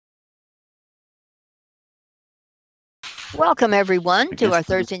Welcome, everyone, I to guess our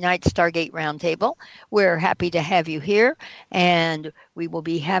Thursday night Stargate Round Table. We're happy to have you here, and we will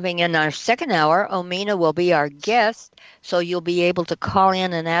be having in our second hour, Omena will be our guest, so you'll be able to call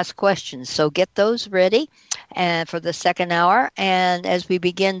in and ask questions. So get those ready and for the second hour. And as we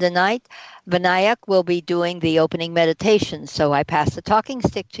begin tonight, Vinayak will be doing the opening meditation. So I pass the talking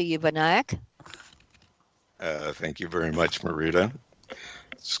stick to you, Vinayak. thank you very much, Marita.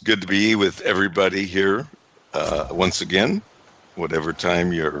 It's good to be with everybody here once again. Whatever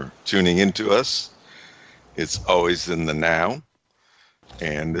time you're tuning into us, it's always in the now.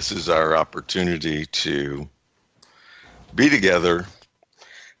 And this is our opportunity to be together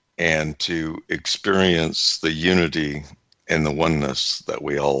and to experience the unity and the oneness that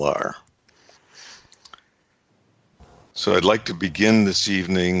we all are. So I'd like to begin this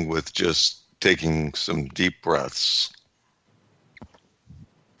evening with just taking some deep breaths.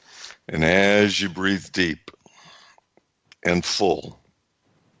 And as you breathe deep and full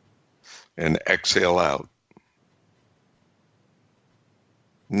and exhale out,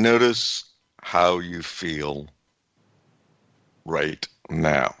 notice how you feel right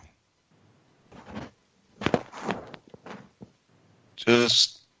now.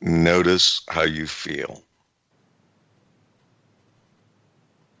 Just notice how you feel.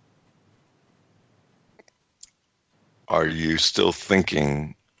 Are you still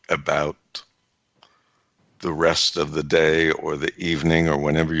thinking about the rest of the day or the evening or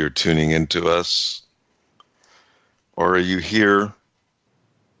whenever you're tuning into us? Or are you here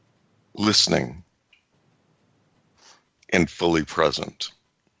listening and fully present?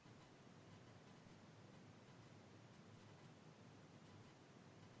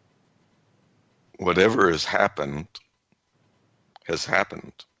 Whatever has happened.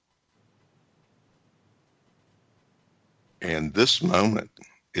 And this moment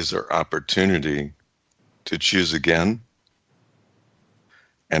is our opportunity to choose again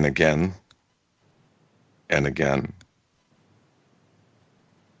and again and again.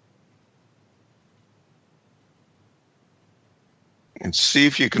 And see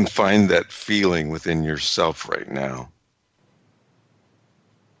if you can find that feeling within yourself right now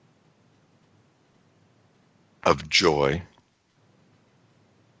of joy,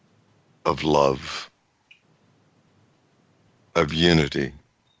 of love, of unity,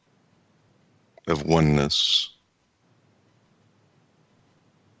 of oneness,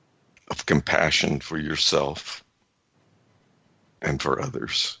 of compassion for yourself and for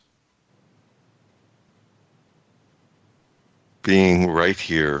others. Being right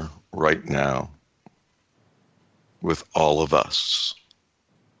here, right now, with all of us.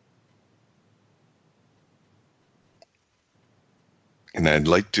 And I'd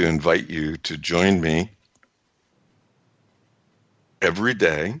like to invite you to join me every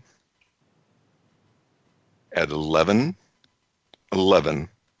day at 11:11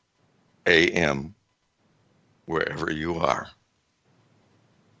 a.m. wherever you are.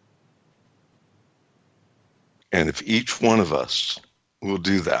 And if each one of us will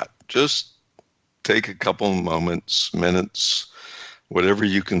do that, just take a couple moments, minutes, whatever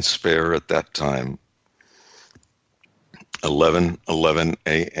you can spare at that time, 11:11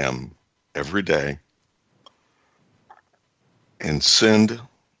 a.m. every day, and send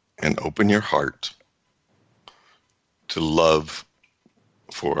and open your heart to love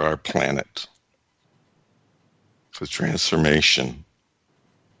for our planet, for transformation,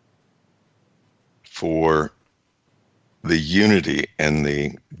 for the unity and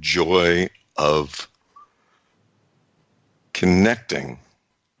the joy of connecting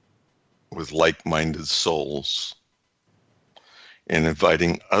with like-minded souls and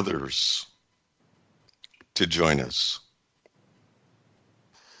inviting others to join us.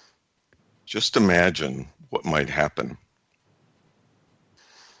 Just imagine what might happen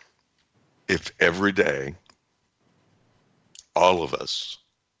if every day, all of us,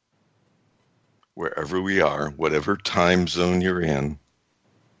 wherever we are, whatever time zone you're in,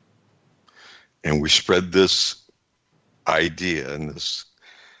 and we spread this idea and this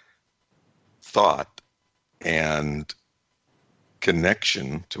thought and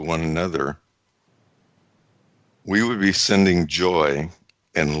connection to one another, we would be sending joy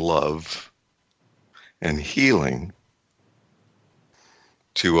and love and healing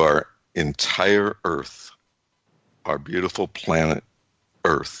to our entire Earth, our beautiful planet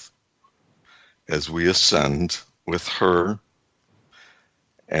Earth, as we ascend with her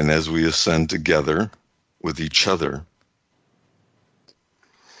and as we ascend together with each other.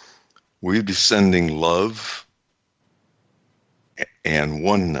 We'd be sending love and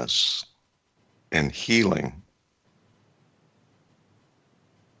oneness and healing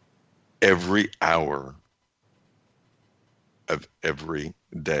every hour of every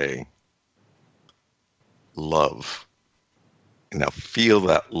day. Love. Now feel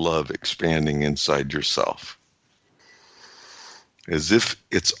that love expanding inside yourself as if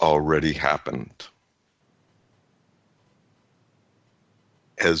it's already happened.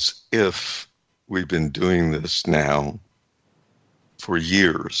 As if we've been doing this now for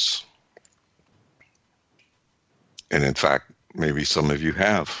years. And in fact, maybe some of you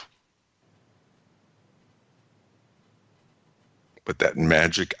have. But that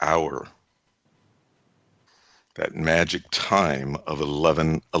magic hour, that magic time of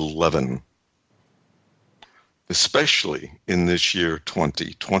 11:11, especially in this year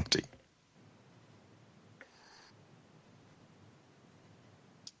 2020,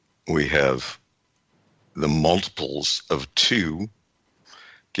 we have the multiples of 2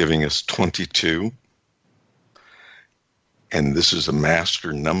 giving us 22. And this is a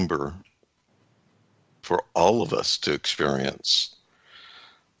master number for all of us to experience.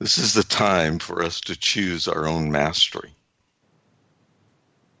 This is the time for us to choose our own mastery.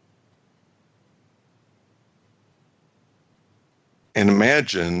 And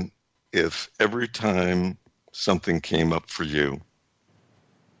imagine if every time something came up for you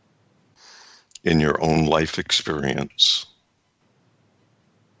in your own life experience,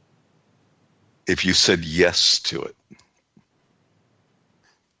 if you said yes to it,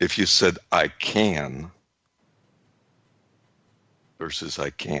 if you said, I can, versus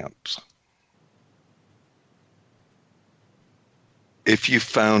I can't. If you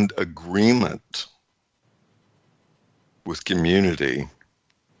found agreement with community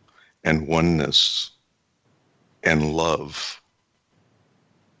and oneness and love,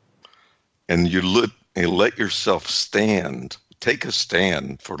 and you let yourself stand, take a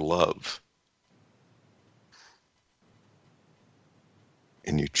stand for love,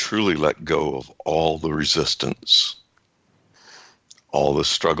 and you truly let go of all the resistance, all the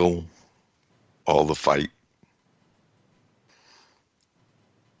struggle, all the fight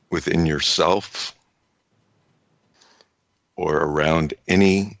within yourself or around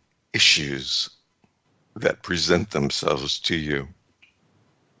any issues that present themselves to you.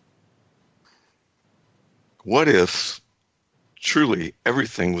 What if truly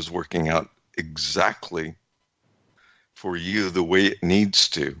everything was working out exactly for you the way it needs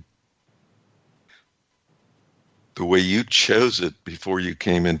to? The way you chose it before you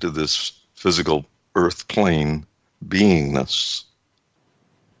came into this physical earth plane beingness.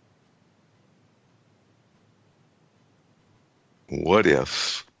 What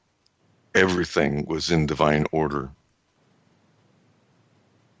if everything was in divine order?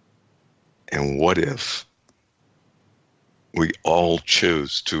 And what if we all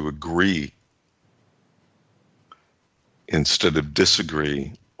chose to agree instead of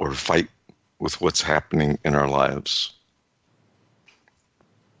disagree or fight with what's happening in our lives?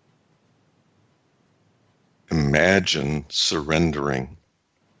 Imagine surrendering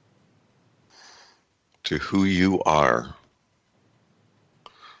to who you are,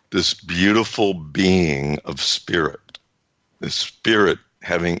 this beautiful being of spirit, this spirit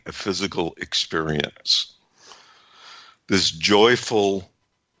having a physical experience, this joyful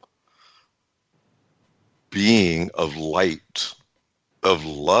being of light, of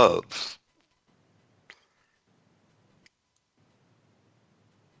love.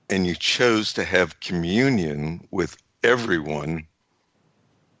 And you chose to have communion with everyone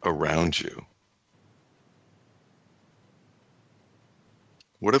around you.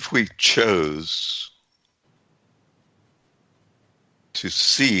 What if we chose to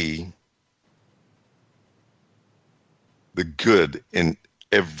see the good in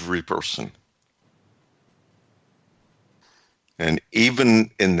every person? And even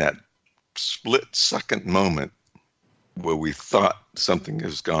in that split-second moment where we thought something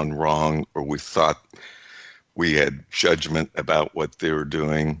has gone wrong or we thought we had judgment about what they were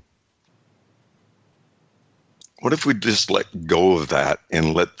doing, what if we just let go of that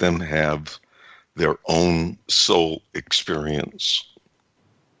and let them have their own soul experience?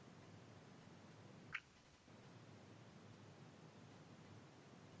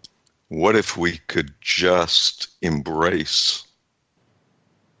 What if we could just embrace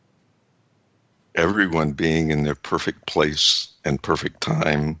everyone being in their perfect place and perfect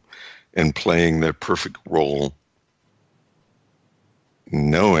time and playing their perfect role,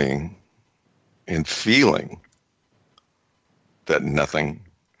 knowing and feeling that nothing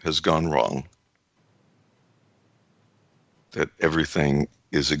has gone wrong, that everything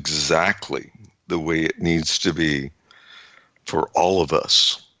is exactly the way it needs to be for all of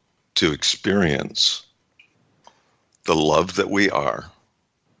us to experience the love that we are,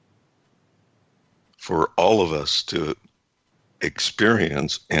 for all of us to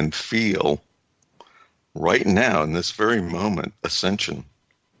experience and feel right now in this very moment ascension.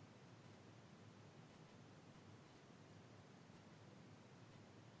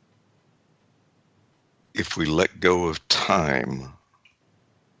 If we let go of time,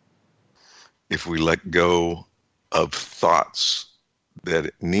 if we let go of thoughts that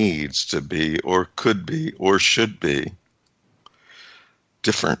it needs to be or could be or should be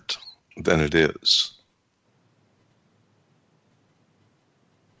different than it is,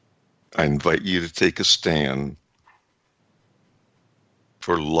 I invite you to take a stand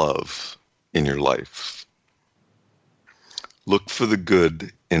for love in your life. Look for the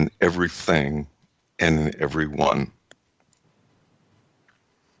good in everything and in everyone.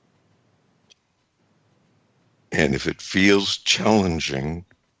 And if it feels challenging,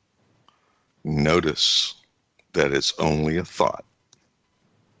 notice that it's only a thought.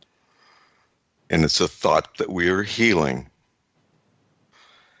 And it's a thought that we are healing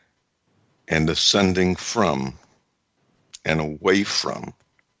and ascending from and away from,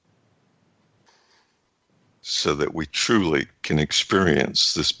 so that we truly can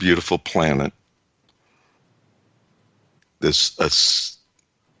experience this beautiful planet, this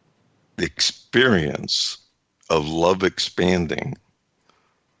experience of love expanding,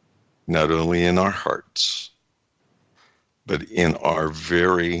 not only in our hearts, but in our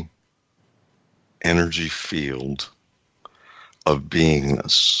very energy field of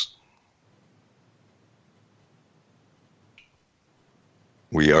beingness.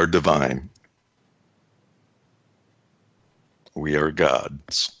 We are divine. We are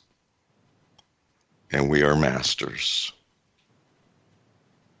gods. And we are masters.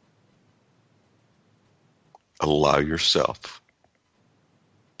 Allow yourself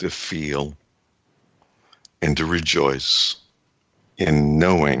to feel and to rejoice in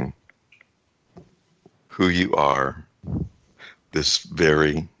knowing who you are this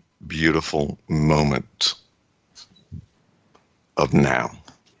very beautiful moment of now.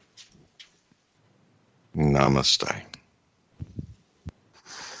 Namaste.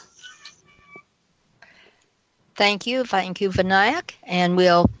 Thank you, Vinayak. And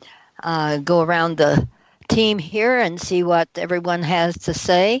we'll go around the team here and see what everyone has to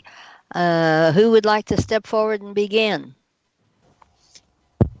say. Who would like to step forward and begin?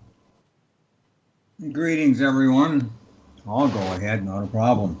 Greetings, everyone. I'll go ahead, not a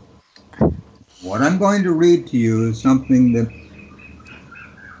problem. What I'm going to read to you is something that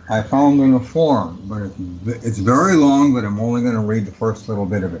I found in a forum, but it's very long, but I'm only going to read the first little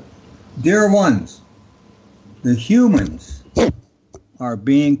bit of it. Dear ones, the humans are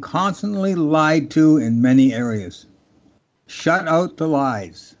being constantly lied to in many areas. Shut out the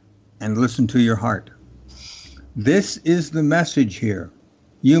lies and listen to your heart. This is the message here.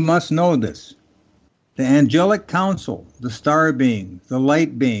 You must know this. The angelic council, the star beings, the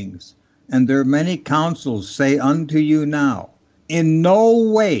light beings, and their many councils say unto you now, in no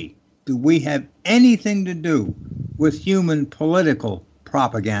way do we have anything to do with human political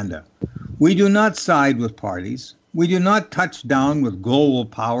propaganda. We do not side with parties. We do not touch down with global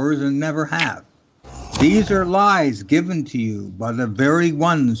powers and never have. These are lies given to you by the very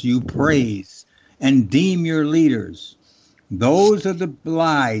ones you praise and deem your leaders. Those are the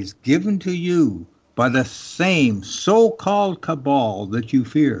lies given to you by the same so-called cabal that you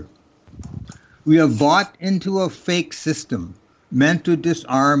fear. We have bought into a fake system meant to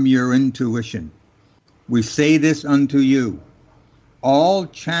disarm your intuition. We say this unto you. All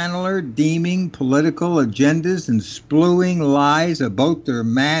channeler deeming political agendas and spewing lies about their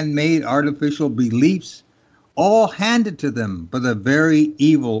man-made artificial beliefs, all handed to them by the very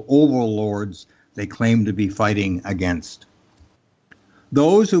evil overlords they claim to be fighting against.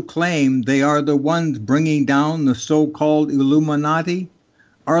 Those who claim they are the ones bringing down the so-called Illuminati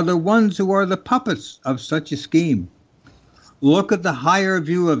are the ones who are the puppets of such a scheme. Look at the higher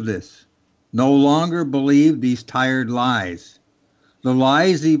view of this. No longer believe these tired lies. The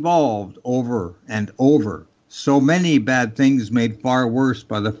lies evolved over and over. So many bad things made far worse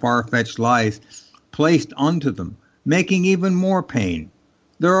by the far-fetched lies placed onto them, making even more pain.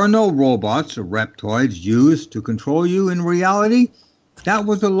 There are no robots or reptoids used to control you in reality. That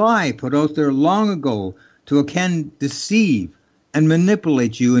was a lie put out there long ago to again deceive and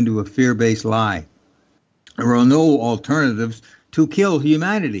manipulate you into a fear-based lie. There are no alternatives to kill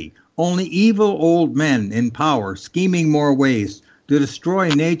humanity. Only evil old men in power scheming more ways to destroy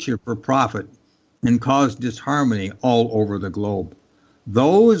nature for profit and cause disharmony all over the globe.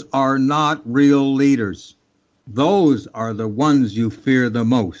 Those are not real leaders. Those are the ones you fear the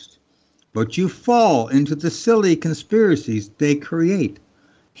most. But you fall into the silly conspiracies they create.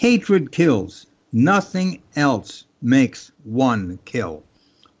 Hatred kills. Nothing else makes one kill.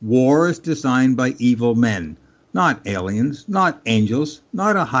 War is designed by evil men, not aliens, not angels,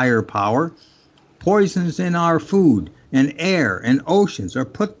 not a higher power. Poisons in our food and air and oceans are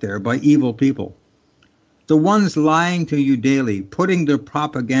put there by evil people. The ones lying to you daily, putting their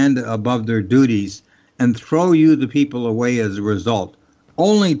propaganda above their duties, and throw you the people away as a result,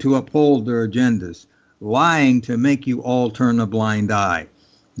 only to uphold their agendas, lying to make you all turn a blind eye.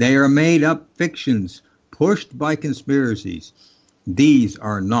 They are made up fictions, pushed by conspiracies. These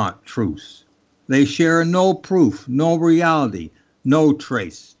are not truths. They share no proof, no reality, no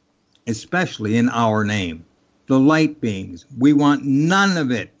trace, especially in our name. The light beings, we want none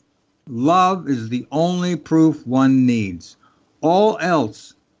of it. Love is the only proof one needs. All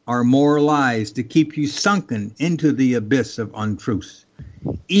else are more lies to keep you sunken into the abyss of untruths.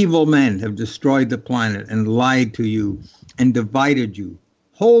 Evil men have destroyed the planet and lied to you and divided you.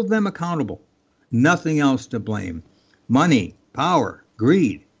 Hold them accountable. Nothing else to blame. Money, power,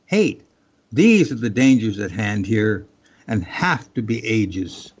 greed, hate. These are the dangers at hand here and have to be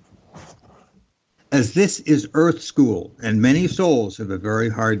ages. As this is Earth School, and many souls have a very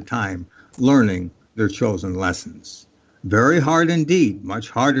hard time learning their chosen lessons. Very hard indeed, much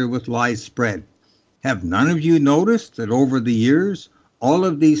harder with lies spread. Have none of you noticed that over the years, all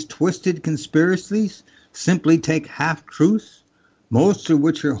of these twisted conspiracies simply take half-truths, most of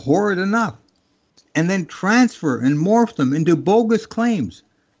which are horrid enough, and then transfer and morph them into bogus claims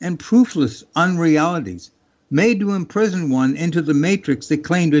and proofless unrealities, made to imprison one into the matrix they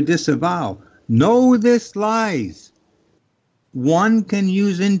claim to disavow? Know this lies. One can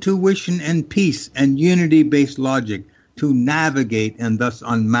use intuition and peace and unity-based logic to navigate and thus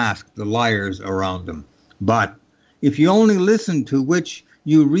unmask the liars around them. But if you only listen to which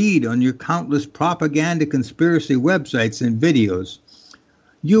you read on your countless propaganda conspiracy websites and videos,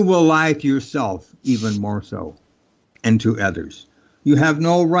 you will lie to yourself even more so, and to others. You have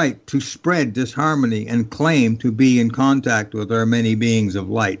no right to spread disharmony and claim to be in contact with our many beings of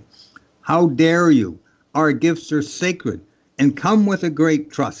light. How dare you? Our gifts are sacred and come with a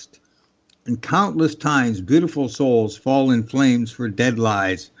great trust. And countless times beautiful souls fall in flames for dead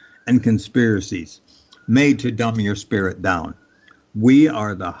lies and conspiracies made to dumb your spirit down. We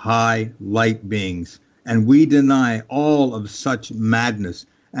are the high light beings, and we deny all of such madness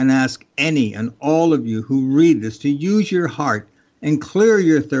and ask any and all of you who read this to use your heart and clear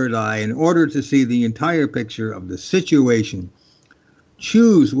your third eye in order to see the entire picture of the situation.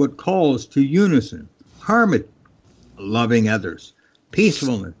 Choose what calls to unison, harmony, loving others,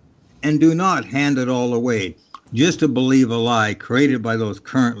 peacefulness, and do not hand it all away just to believe a lie created by those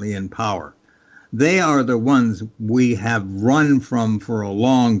currently in power. They are the ones we have run from for a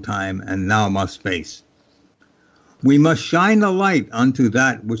long time and now must face. We must shine a light unto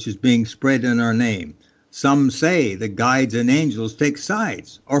that which is being spread in our name. Some say the guides and angels take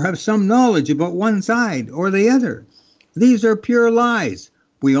sides or have some knowledge about one side or the other. These are pure lies.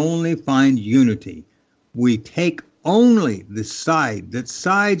 We only find unity. We take only the side that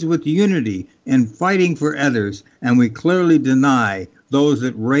sides with unity in fighting for others, and we clearly deny those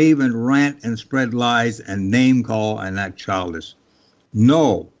that rave and rant and spread lies and name call and act childish.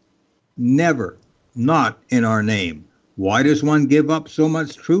 No, never, not in our name. Why does one give up so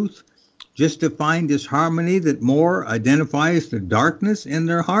much truth? Just to find disharmony that more identifies the darkness in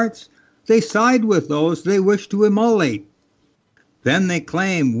their hearts? They side with those they wish to immolate. Then they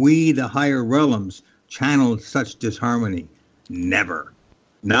claim we, the higher realms, channel such disharmony. Never.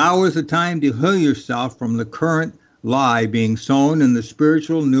 Now is the time to heal yourself from the current lie being sown in the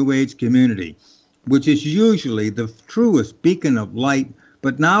spiritual New Age community, which is usually the truest beacon of light,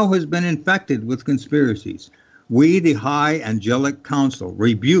 but now has been infected with conspiracies. We, the High Angelic Council,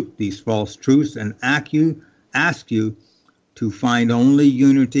 rebuke these false truths and ask you to find only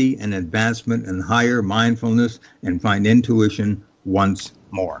unity and advancement and higher mindfulness and find intuition once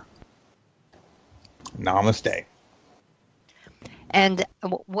more. Namaste. And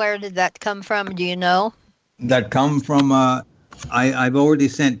where did that come from? Do you know? That come from, I've already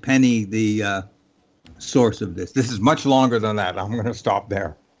sent Penny the source of this. This is much longer than that. I'm going to stop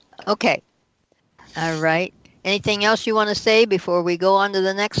there. Okay. All right. Anything else you want to say before we go on to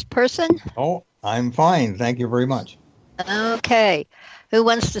the next person? Oh, I'm fine. Thank you very much. Okay. Who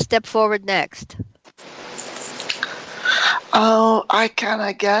wants to step forward next? Oh, I can,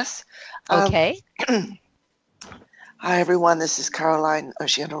 I guess. Okay. Hi, everyone. This is Caroline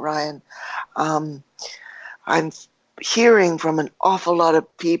Ocean-Orion. I'm hearing from an awful lot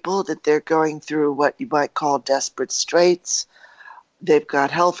of people that they're going through what you might call desperate straits. They've got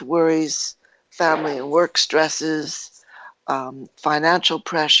health worries, family and work stresses, financial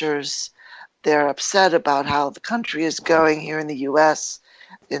pressures, They're upset about how the country is going here in the U.S.,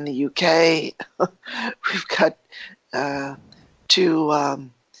 in the UK. We've got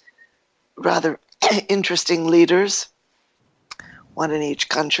two rather interesting leaders, one in each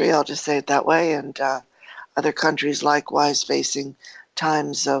country, I'll just say it that way, and other countries likewise facing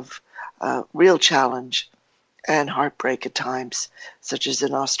times of real challenge and heartbreak at times, such as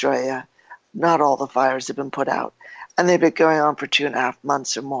in Australia. Not all the fires have been put out, and they've been going on for 2.5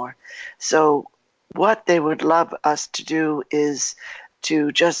 months or more. So what they would love us to do is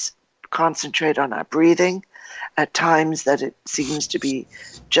to just concentrate on our breathing. At times that it seems to be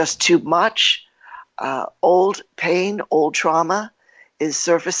just too much. Old pain, old trauma is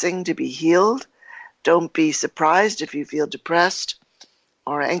surfacing to be healed. Don't be surprised if you feel depressed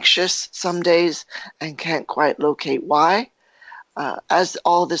or anxious some days and can't quite locate why. As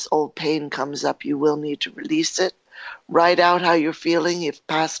all this old pain comes up, you will need to release it. Write out how you're feeling. If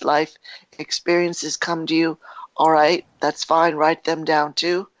past life experiences come to you, all right, that's fine. Write them down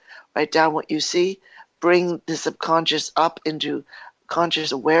too. Write down what you see. Bring the subconscious up into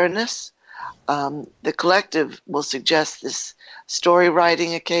conscious awareness. The collective will suggest this story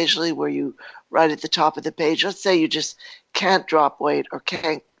writing occasionally, where you write at the top of the page. Let's say you just can't drop weight or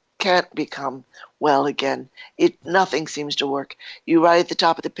can't become well again. Nothing seems to work. You write at the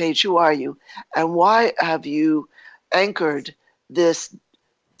top of the page, who are you? And why have you anchored this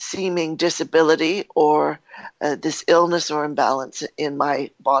seeming disability or this illness or imbalance in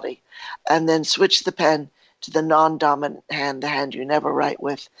my body? And then switch the pen to the non-dominant hand, the hand you never write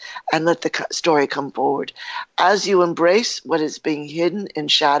with, and let the story come forward. As you embrace what is being hidden in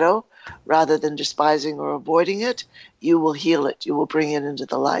shadow, rather than despising or avoiding it, you will heal it. You will bring it into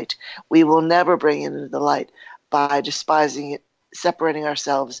the light. We will never bring it into the light by despising it, separating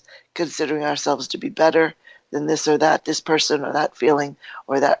ourselves, considering ourselves to be better than this or that, this person or that feeling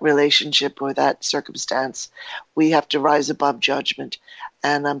or that relationship or that circumstance. We have to rise above judgment.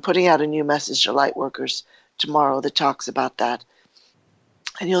 And I'm putting out a new message to light workers tomorrow that talks about that.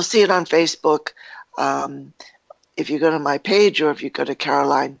 And you'll see it on Facebook if you go to my page or if you go to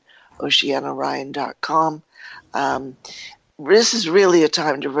CarolineOceanaRyan.com. This is really a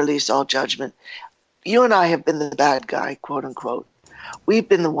time to release all judgment. You and I have been the bad guy, quote unquote. We've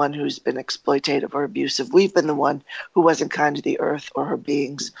been the one who's been exploitative or abusive. We've been the one who wasn't kind to the earth or her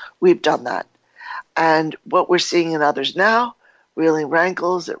beings. We've done that. And what we're seeing in others now really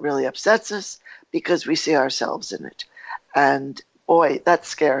rankles, it really upsets us because we see ourselves in it. And boy, that's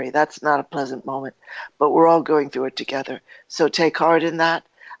scary. That's not a pleasant moment, but we're all going through it together. So take heart in that.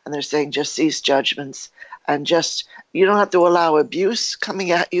 And they're saying just cease judgments and you don't have to allow abuse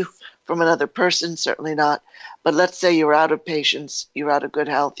coming at you from another person, certainly not. But let's say you're out of patience, you're out of good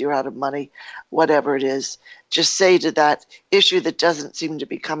health, you're out of money, whatever it is. Just say to that issue that doesn't seem to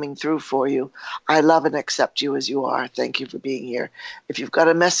be coming through for you, I love and accept you as you are. Thank you for being here. If you've got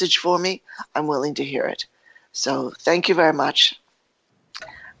a message for me, I'm willing to hear it. So thank you very much.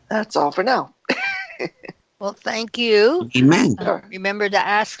 That's all for now. Well, thank you. Amen. Remember to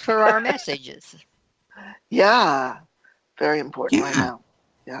ask for our messages. Yeah, very important right now.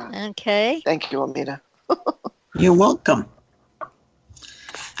 Yeah. Okay. Thank you, Omena. You're welcome.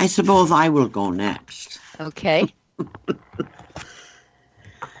 I suppose I will go next. Okay.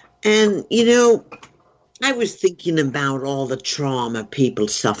 And, I was thinking about all the trauma people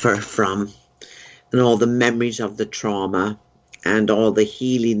suffer from and all the memories of the trauma and all the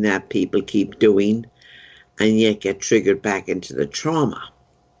healing that people keep doing and yet get triggered back into the trauma.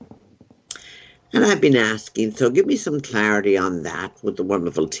 And I've been asking, so give me some clarity on that with the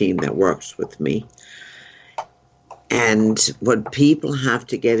wonderful team that works with me. And what people have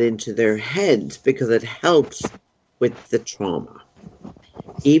to get into their heads, because it helps with the trauma.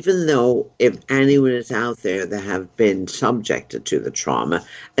 Even though if anyone is out there that have been subjected to the trauma,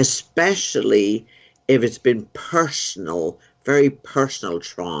 especially if it's been personal, very personal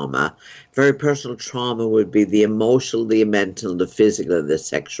trauma. Very personal trauma would be the emotional, the mental, the physical, and the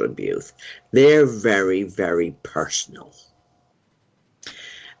sexual abuse. They're very, very personal.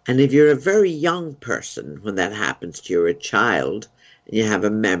 And if you're a very young person, when that happens to you, you're a child, and you have a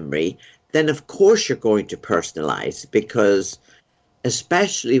memory, then of course you're going to personalize, because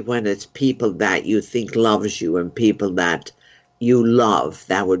especially when it's people that you think loves you and people that you love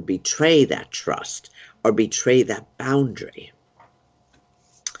that would betray that trust or betray that boundary.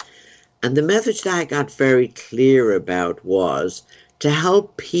 And the message that I got very clear about was to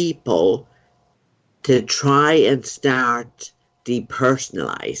help people to try and start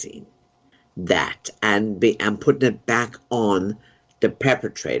depersonalizing that and putting it back on the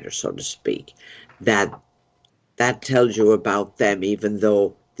perpetrator, so to speak. That tells you about them, even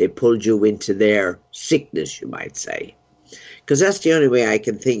though They pulled you into their sickness, you might say. Because that's the only way I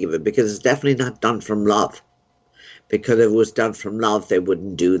can think of it, because it's definitely not done from love. Because if it was done from love, they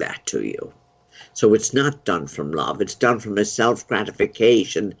wouldn't do that to you. So it's not done from love. It's done from a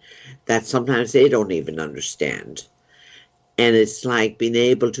self-gratification that sometimes they don't even understand. And it's like being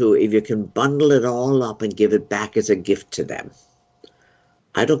able to, if you can bundle it all up and give it back as a gift to them.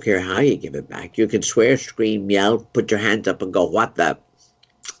 I don't care how you give it back. You can swear, scream, yell, put your hands up and go, what the?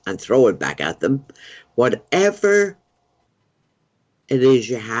 And throw it back at them. Whatever it is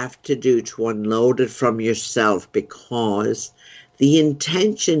you have to do to unload it from yourself, because the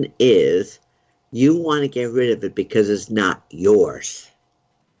intention is you want to get rid of it because it's not yours.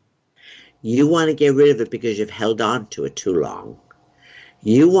 You want to get rid of it because you've held on to it too long.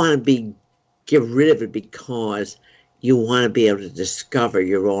 You want to get rid of it because you want to be able to discover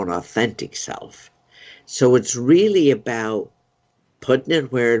your own authentic self. So it's really about putting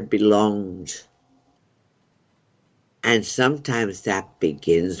it where it belongs. And sometimes that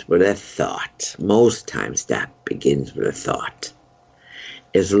begins with a thought. Most times that begins with a thought.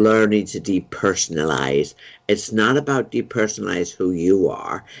 Is learning to depersonalize. It's not about depersonalize who you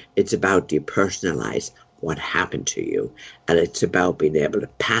are. It's about depersonalize what happened to you. And it's about being able to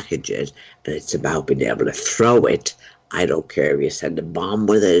package it. And it's about being able to throw it. I don't care if you send a bomb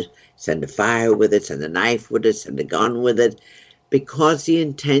with it, send a fire with it, send a knife with it, send a gun with it. Because the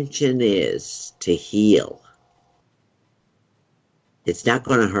intention is to heal. It's not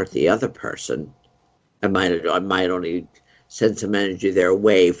going to hurt the other person. I might only send some energy their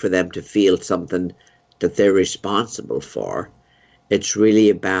way for them to feel something that they're responsible for. It's really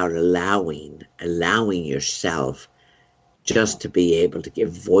about allowing yourself just to be able to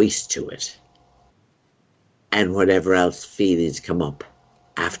give voice to it. And whatever else feelings come up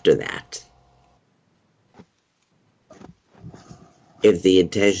after that. If the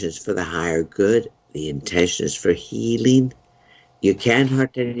intention is for the higher good, the intention is for healing, you can't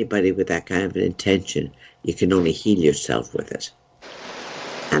hurt anybody with that kind of an intention. You can only heal yourself with it.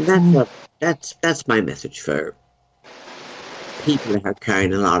 And that's my message for people that are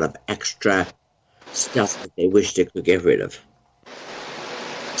carrying a lot of extra stuff that they wish they could get rid of.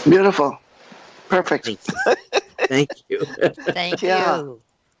 Beautiful. Perfect. Thank you. Thank you.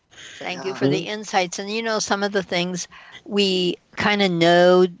 Thank you for the insights. And some of the things we kind of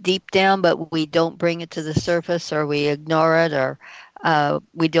know deep down, but we don't bring it to the surface, or we ignore it, or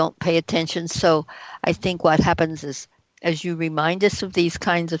we don't pay attention. So I think what happens is, as you remind us of these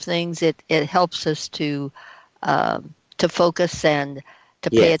kinds of things, it helps us to focus and to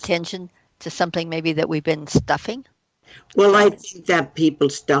pay attention to something maybe that we've been stuffing. Well, I think that people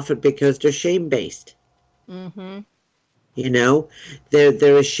stuff it because they're shame-based. Mm-hmm.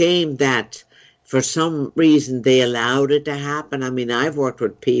 They're ashamed that for some reason they allowed it to happen. I mean, I've worked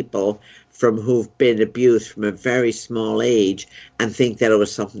with people who've been abused from a very small age and think that it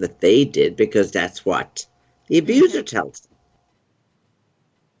was something that they did because that's what the abuser tells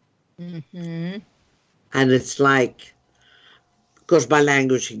them. Mm-hmm. And it's like, of course, my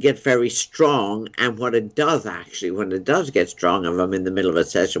language can get very strong, and what it does actually, when it does get strong, if I'm in the middle of a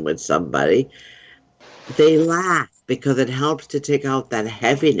session with somebody, they laugh because it helps to take out that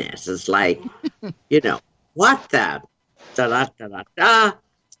heaviness. It's like, what the da-da-da-da-da.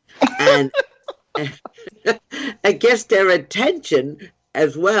 And I guess their attention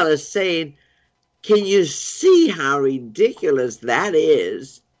as well as saying, can you see how ridiculous that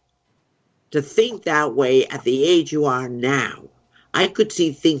is to think that way at the age you are now? I could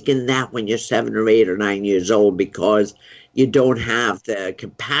see thinking that when you're 7 or 8 or 9 years old because you don't have the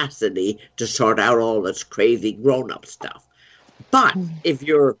capacity to sort out all this crazy grown-up stuff. But if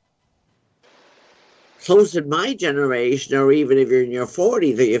you're close in my generation, or even if you're in your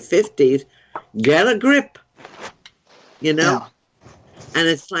 40s or your 50s, get a grip, Yeah. And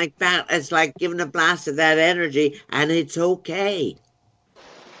it's like that. It's like giving a blast of that energy, and it's okay.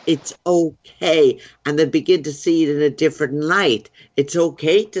 It's okay. And they begin to see it in a different light. It's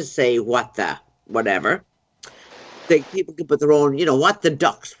okay to say what the whatever. People can put their own, what the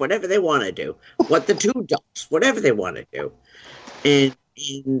ducks, whatever they want to do. What the two ducks, whatever they want to do. And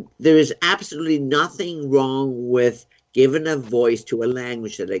there is absolutely nothing wrong with giving a voice to a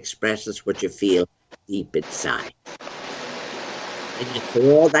language that expresses what you feel deep inside. And you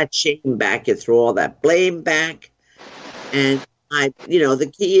throw all that shame back, you throw all that blame back. And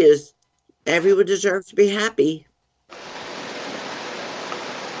the key is everyone deserves to be happy.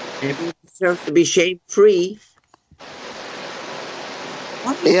 Everyone deserves to be shame-free.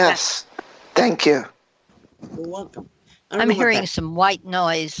 Yes. Thank you. You're welcome. I'm hearing some white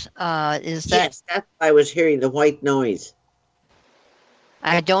noise. Is that? Yes, that's why I was hearing the white noise.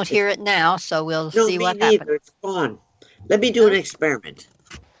 I don't hear it now, so we'll No, see me what neither. happens. It's gone. Let me do an experiment.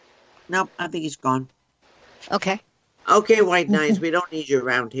 Nope, I think it's gone. Okay. Okay, White Knights, we don't need you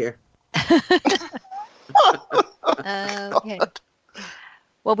around here. Okay.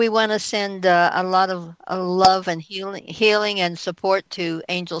 Well, we want to send a lot of love and healing and support to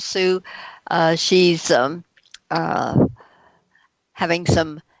Angelsu. She's uh, having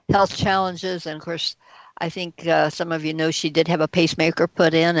some health challenges, and of course, I think some of you know she did have a pacemaker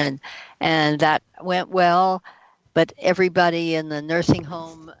put in, and that went well. But everybody in the nursing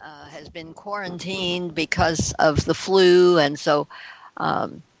home has been quarantined because of the flu, and so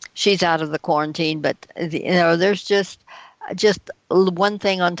um, she's out of the quarantine. But there's just one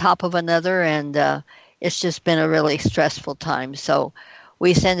thing on top of another, and it's just been a really stressful time. So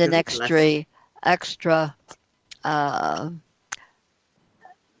we send an extra uh,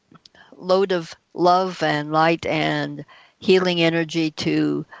 load of love and light and healing energy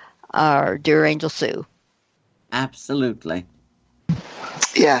to our dear Angel Sue. Absolutely.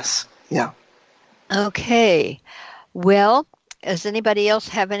 Yes. Yeah. Okay. Well, does anybody else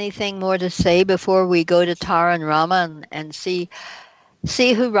have anything more to say before we go to Tara and Rama and see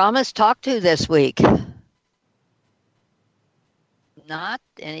who Rama's talked to this week? Not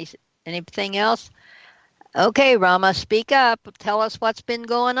anything else? Okay, Rama, speak up. Tell us what's been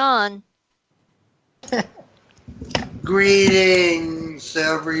going on. Greetings,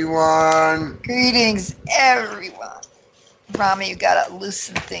 everyone. Greetings, everyone. Rama, you gotta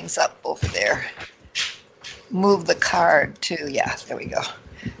loosen things up over there. Move the card too. Yeah, there we go.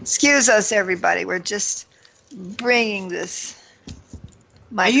 Excuse us, everybody. We're just bringing this.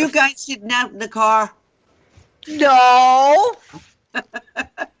 Are you guys sitting out in the car? No.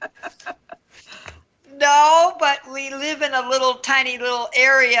 No, but we live in a tiny little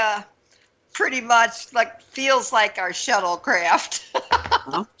area, pretty much feels like our shuttlecraft.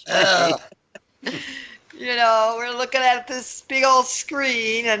 Okay. We're looking at this big old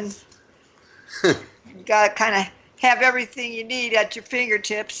screen, and you gotta kind of have everything you need at your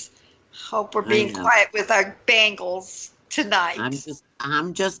fingertips. Hope we're being quiet with our bangles tonight.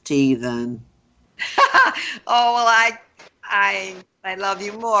 I'm just teasing. Oh well, I love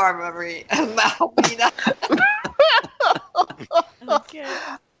you more, Marie. Malvina. Okay.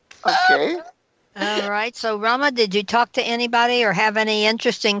 Okay. All right. So, Rama, did you talk to anybody or have any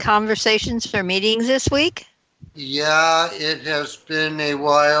interesting conversations or meetings this week? Yeah, it has been a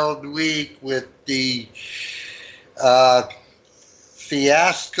wild week with the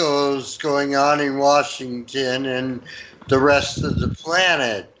fiascos going on in Washington and the rest of the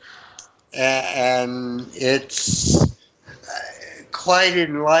planet. And it's quite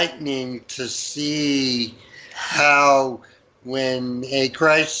enlightening to see how when a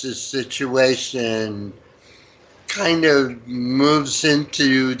crisis situation kind of moves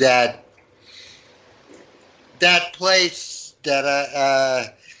into that place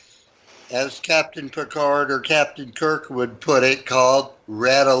that, as Captain Picard or Captain Kirk would put it, called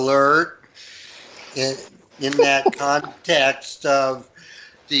red alert, in that context of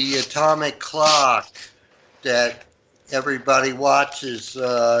the atomic clock that everybody watches,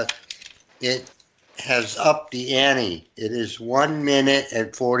 it has upped the ante. It is 1 minute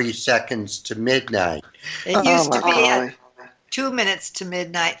and 40 seconds to midnight. It used to be at 2 minutes to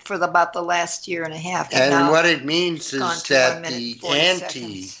midnight for about the last year and a half. And what it means is that the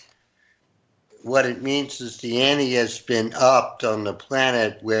ante, has been upped on the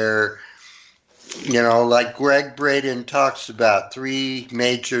planet where, like Greg Braden talks about, 3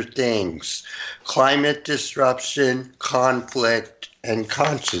 major things: climate disruption, conflict, and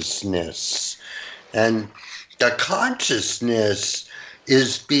consciousness. And the consciousness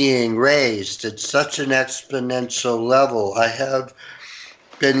is being raised at such an exponential level. I have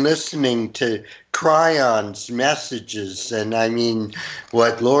been listening to Cryon's messages, and I mean,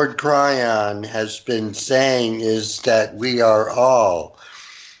 what Lord Cryon has been saying is that we are all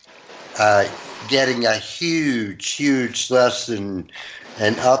getting a huge lesson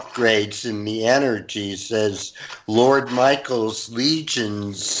and upgrades in the energies as Lord Michael's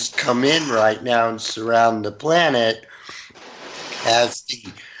legions come in right now and surround the planet, as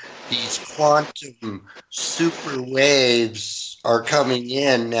these quantum super waves are coming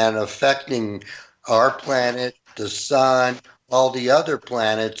in and affecting our planet, the sun, all the other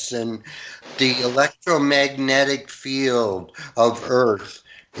planets, and the electromagnetic field of Earth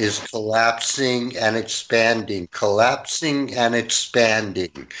is collapsing and expanding,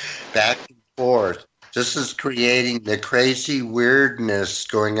 back and forth. This is creating the crazy weirdness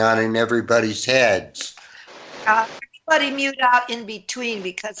going on in everybody's heads. Everybody mute out in between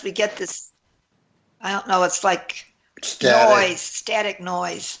because we get this, I don't know, it's like static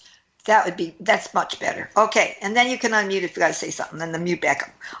noise. That's much better. Okay, and then you can unmute if you got to say something, then the mute back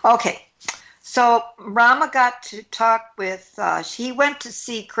up. Okay, so Rama got to talk with, he went to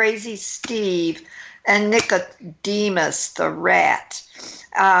see Crazy Steve and Nicodemus the rat.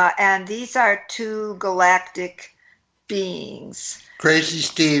 And these are two galactic beings. Crazy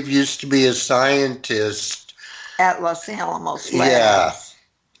Steve used to be a scientist at Los Alamos Labs.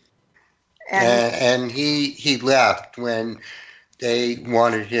 Yeah. And he left when they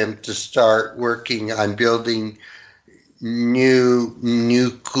wanted him to start working on building new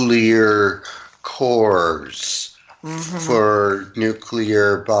nuclear cores for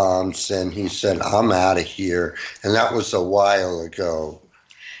nuclear bombs. And he said, I'm out of here. And that was a while ago.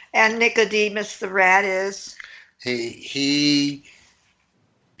 And Nicodemus the rat is? He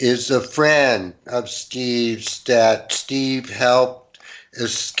is a friend of Steve's that Steve helped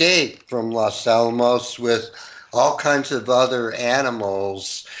escape from Los Alamos with all kinds of other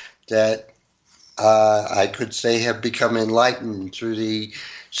animals that I could say have become enlightened through the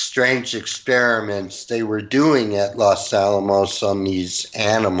strange experiments they were doing at Los Alamos on these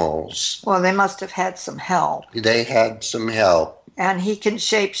animals. Well, they must have had some help. They had some help. And he can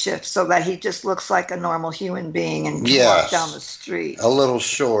shapeshift so that he just looks like a normal human being and can walk down the street. A little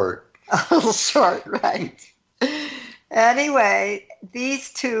short. A little short, right. Anyway,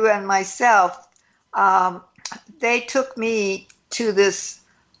 these two and myself, they took me to this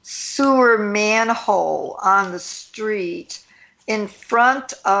sewer manhole on the street in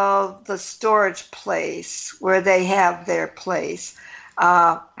front of the storage place where they have their place.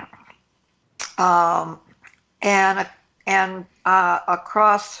 And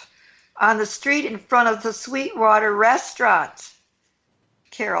across on the street in front of the Sweetwater restaurant,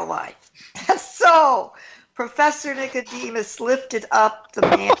 Caroline. So Professor Nicodemus lifted up the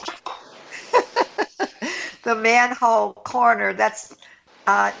the manhole corner. That's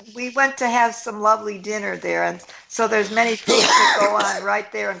we went to have some lovely dinner there, and so there's many things that go on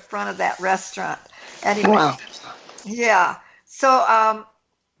right there in front of that restaurant. Anyway, wow. Yeah. So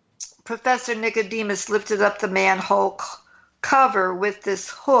Professor Nicodemus lifted up the manhole cover with this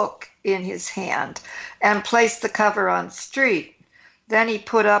hook in his hand and placed the cover on the street. Then he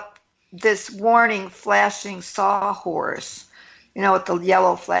put up this warning flashing sawhorse, with the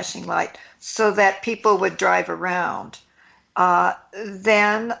yellow flashing light, so that people would drive around.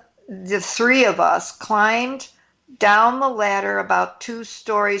 Then the three of us climbed down the ladder about 2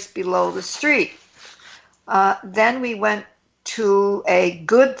 stories below the street. Then we went to a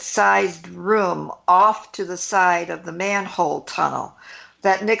good-sized room off to the side of the manhole tunnel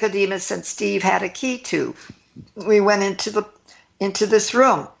that Nicodemus and Steve had a key to. We went into this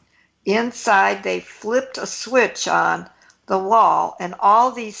room. Inside, they flipped a switch on the wall, and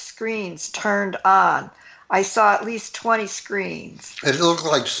all these screens turned on. I saw at least 20 screens. It looked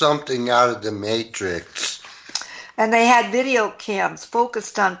like something out of the Matrix. And they had video cams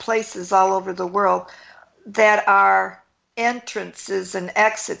focused on places all over the world that are entrances and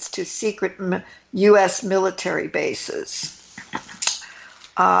exits to secret U.S. military bases.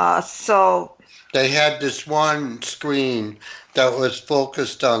 So they had this one screen that was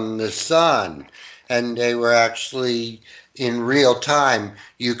focused on the sun, and they were actually in real time.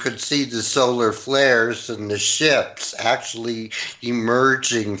 You could see the solar flares and the ships actually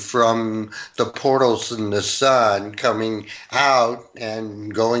emerging from the portals in the sun, coming out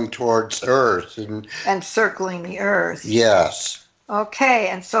and going towards Earth. And circling the Earth. Yes. Okay,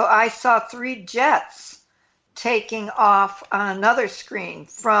 and so I saw 3 jets taking off on another screen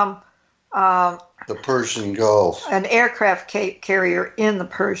from the Persian Gulf. An aircraft carrier in the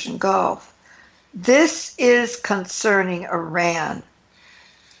Persian Gulf. This is concerning Iran.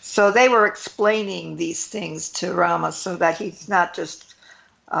 So they were explaining these things to Rama so that he's not just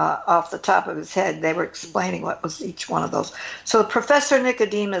off the top of his head. They were explaining what was each one of those. So Professor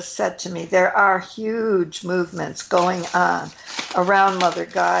Nicodemus said to me, there are huge movements going on around Mother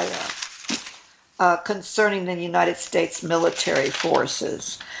Gaia concerning the United States military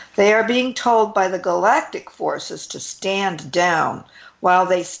forces. They are being told by the galactic forces to stand down while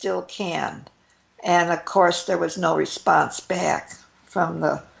they still can. And of course, there was no response back from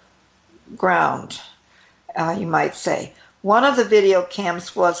the ground, you might say. One of the video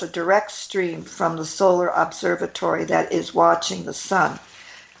cams was a direct stream from the solar observatory that is watching the sun,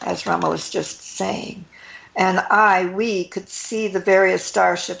 as Rama was just saying. And we could see the various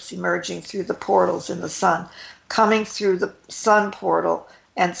starships emerging through the portals in the sun, coming through the sun portal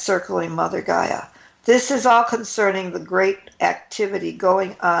and circling Mother Gaia. This is all concerning the great activity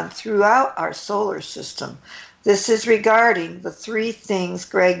going on throughout our solar system This is regarding the three things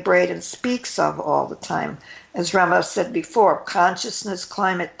Greg Braden speaks of all the time, as Rama said before: consciousness,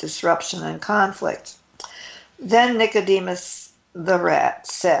 climate disruption, and conflict. Then Nicodemus the rat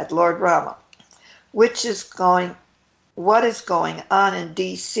said, Lord Rama, what is going on in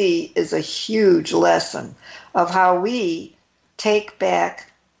D.C. is a huge lesson of how we take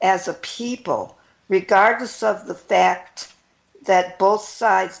back as a people, regardless of the fact that both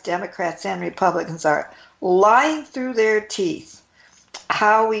sides, Democrats and Republicans, are lying through their teeth,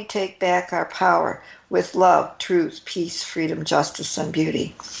 how we take back our power with love, truth, peace, freedom, justice, and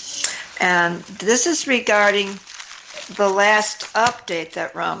beauty. And this is regarding the last update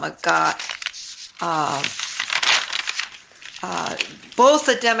that Rama got. Both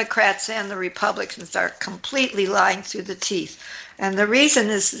the Democrats and the Republicans are completely lying through the teeth. And the reason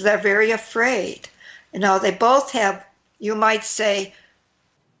is they're very afraid. You know, they both have, you might say,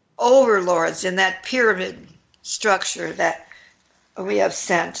 overlords in that pyramid structure that we have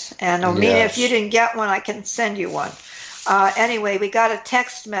sent. And Omena, Yes. if you didn't get one, I can send you one. Anyway, we got a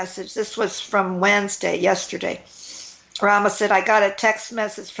text message. This was from yesterday. Rama said, I got a text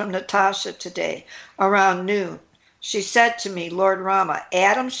message from Natasha today around noon. She said to me, Lord Rama,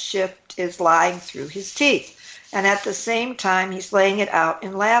 Adam Schiff is lying through his teeth. And at the same time, he's laying it out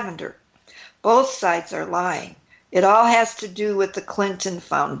in lavender. Both sides are lying. It all has to do with the Clinton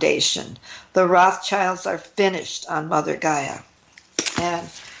Foundation. The Rothschilds are finished on Mother Gaia. And,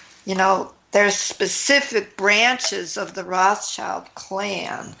 you know, there's specific branches of the Rothschild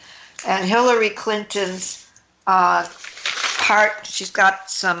clan. And Hillary Clinton's she's got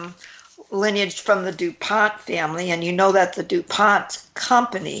some lineage from the DuPont family. And you know that the DuPont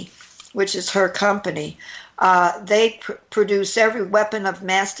company, which is her company, they produce every weapon of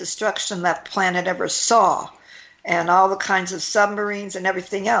mass destruction that planet ever saw, and all the kinds of submarines and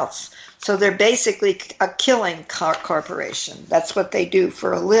everything else. So they're basically a killing corporation. That's what they do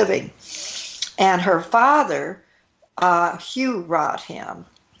for a living. And her father, Hugh Rodham,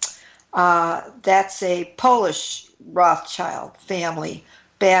 that's a Polish Rothschild family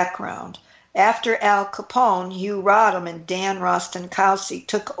background. After Al Capone, Hugh Rodham and Dan Rostenkowski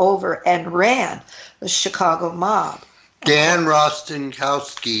took over and ran the Chicago mob. Dan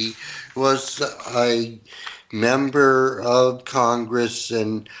Rostenkowski was a member of Congress,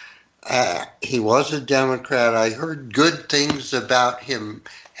 and he was a Democrat. I heard good things about him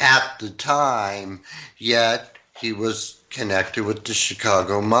at the time, yet he was connected with the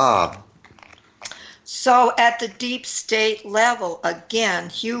Chicago mob. So at the deep state level, again,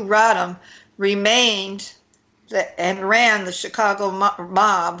 Hugh Rodham remained and ran the Chicago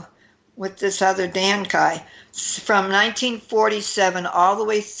mob with this other Dan guy from 1947 all the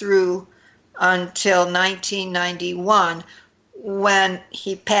way through until 1991, when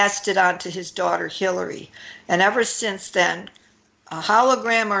he passed it on to his daughter Hillary. And ever since then, a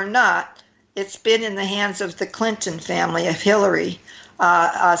hologram or not, it's been in the hands of the Clinton family of Hillary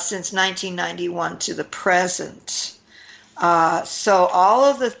since 1991 to the present. So all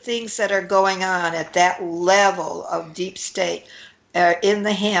of the things that are going on at that level of deep state are in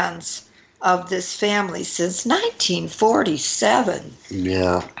the hands of this family since 1947.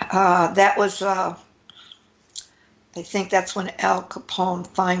 Yeah. That was, I think that's when Al Capone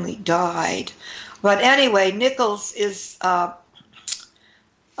finally died. But anyway, Nichols is a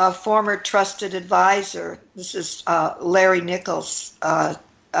former trusted advisor. This is Larry Nichols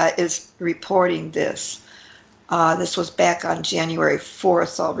is reporting this. This was back on January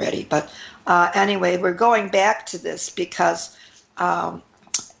 4th already. But anyway, we're going back to this because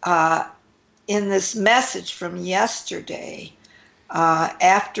in this message from yesterday,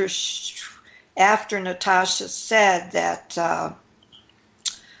 after Natasha said that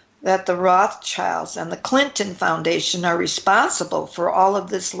the Rothschilds and the Clinton Foundation are responsible for all of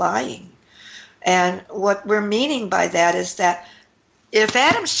this lying. And what we're meaning by that is that if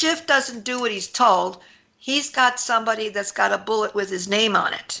Adam Schiff doesn't do what he's told, he's got somebody that's got a bullet with his name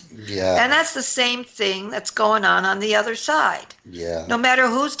on it. Yeah. And that's the same thing that's going on the other side. Yeah. No matter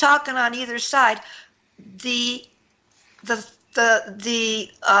who's talking on either side, the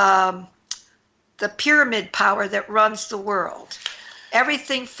pyramid power that runs the world,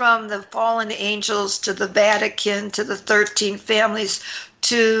 everything from the fallen angels to the Vatican to the 13 families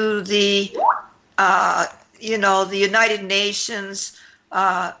to the the United Nations.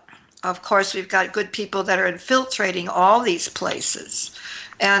 Of course, we've got good people that are infiltrating all these places,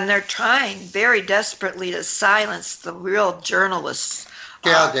 and they're trying very desperately to silence the real journalists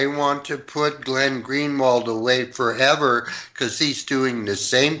Yeah, they want to put Glenn Greenwald away forever because he's doing the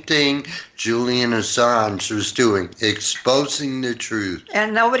same thing Julian Assange was doing, exposing the truth.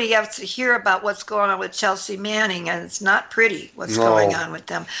 And nobody has to hear about what's going on with Chelsea Manning, and it's not pretty what's No. going on with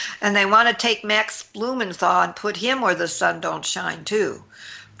them. And they want to take Max Blumenthal and put him where the sun don't shine too,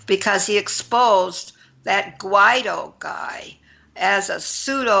 because he exposed that Guaido guy as a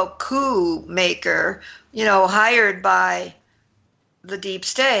pseudo coup maker, hired by the deep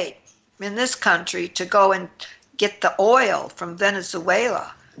state in this country to go and get the oil from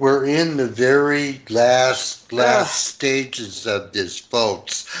Venezuela. We're in the very last stages of this,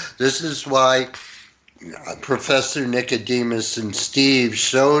 folks. This is why Professor Nicodemus and Steve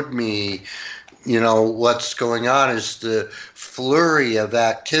showed me, what's going on is the flurry of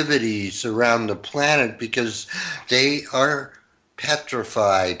activities around the planet, because they are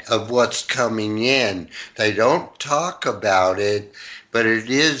petrified of what's coming in. They don't talk about it, but it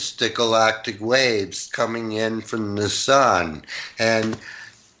is the galactic waves coming in from the sun. And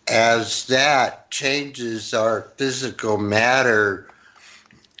as that changes our physical matter,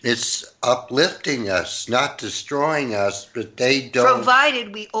 it's uplifting us, not destroying us, but they don't.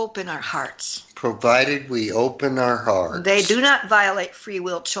 Provided we open our hearts. Provided we open our hearts. They do not violate free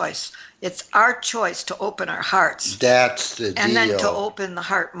will choice. It's our choice to open our hearts. That's the deal. And then to open the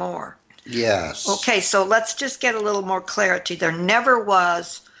heart more. Yes. Okay, so let's just get a little more clarity. There never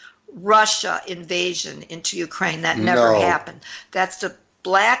was Russia invasion into Ukraine. That never happened. That's a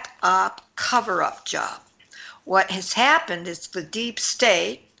black op cover-up job. What has happened is the deep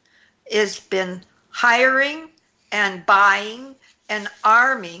state has been hiring and buying and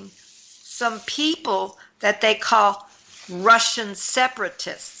arming some people that they call Russian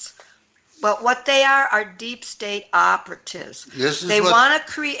separatists. But what they are deep state operatives. They want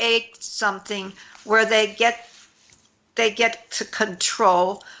to create something where they get to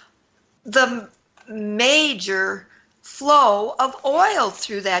control the major flow of oil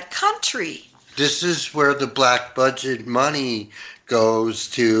through that country. This is where the black budget money goes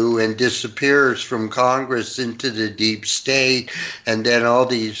to and disappears from Congress into the deep state, and then all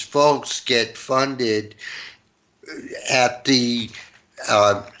these folks get funded at the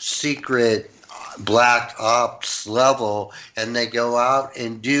secret black ops level, and they go out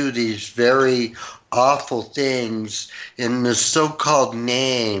and do these very awful things in the so-called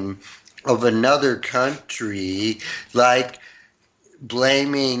name of another country, like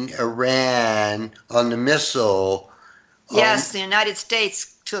blaming Iran on the missile. Yes, the United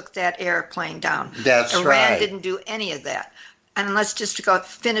States took that airplane down. That's Iran right. didn't do any of that. And let's just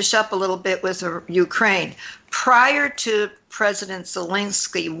finish up a little bit with Ukraine. Prior to President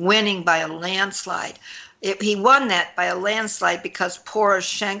Zelensky winning by a landslide, he won that by a landslide because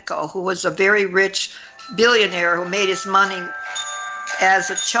Poroshenko, who was a very rich billionaire who made his money as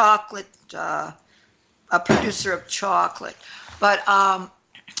a producer of chocolate. But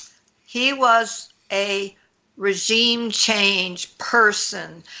he was a regime change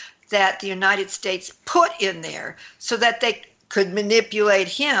person that the United States put in there so that they could manipulate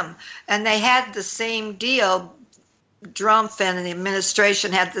him. And they had the same deal. Trump and the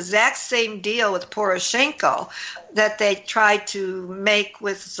administration had the exact same deal with Poroshenko that they tried to make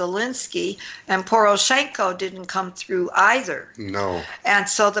with Zelensky, and Poroshenko didn't come through either. No. And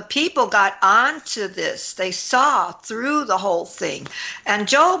so the people got onto this. They saw through the whole thing. And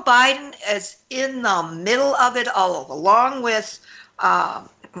Joe Biden is in the middle of it all, along with John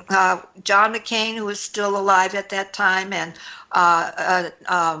McCain, who was still alive at that time, and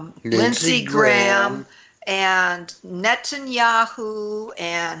Lindsey Graham, and Netanyahu,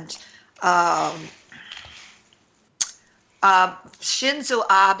 and Shinzo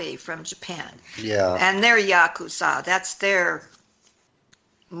Abe from Japan. Yeah. And their Yakuza, that's their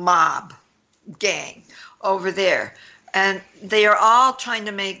mob gang over there. And they are all trying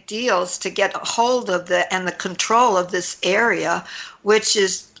to make deals to get a hold of the control of this area, which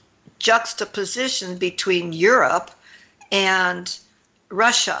is juxtaposition between Europe and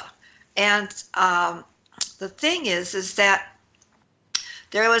Russia. And the thing is that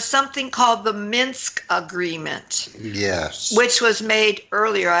there was something called the Minsk Agreement. Yes. Which was made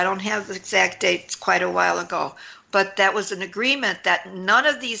earlier. I don't have the exact date. It's quite a while ago. But that was an agreement that none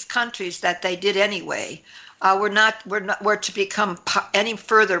of these countries that they did anyway were to become any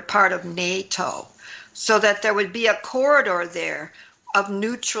further part of NATO, so that there would be a corridor there of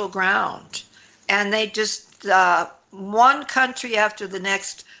neutral ground. And they just, one country after the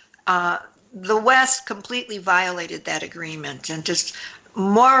next, the West completely violated that agreement, and just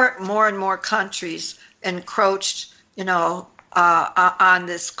more and more countries encroached, on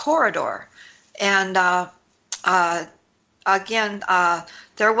this corridor. And again,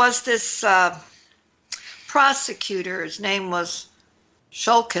 there was this prosecutor. His name was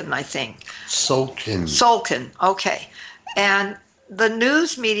Shulkin, I think. Sulkin, okay. And the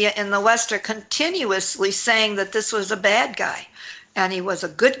news media in the West are continuously saying that this was a bad guy, and he was a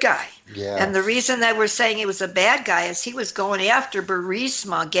good guy. Yeah. And the reason that we're saying he was a bad guy is he was going after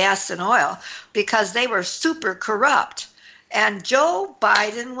Burisma gas and oil because they were super corrupt. And Joe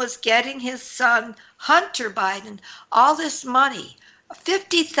Biden was getting his son, Hunter Biden, all this money,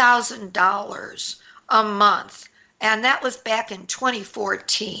 $50,000 a month. And that was back in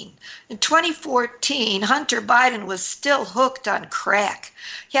 2014. In 2014, Hunter Biden was still hooked on crack.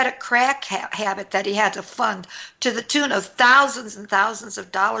 He had a crack habit that he had to fund to the tune of thousands and thousands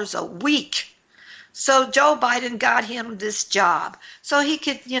of dollars a week. So Joe Biden got him this job so he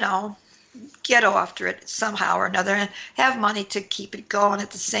could, get after it somehow or another and have money to keep it going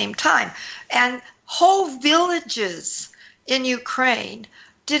at the same time. And whole villages in Ukraine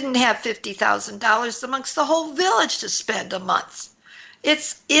didn't have $50,000 amongst the whole village to spend a month.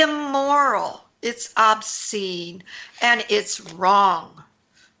 It's immoral, it's obscene, and it's wrong.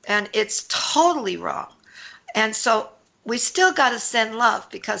 And it's totally wrong. And so we still got to send love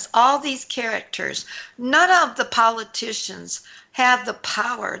because all these characters, none of the politicians have the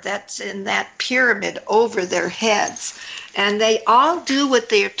power that's in that pyramid over their heads. And they all do what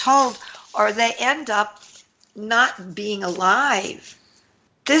they're told or they end up not being alive.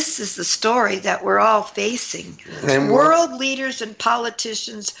 This is the story that we're all facing. World leaders and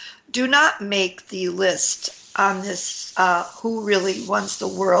politicians do not make the list on this who really runs the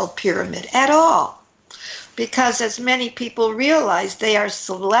world pyramid at all. Because as many people realize, they are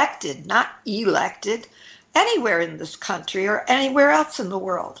selected, not elected, anywhere in this country or anywhere else in the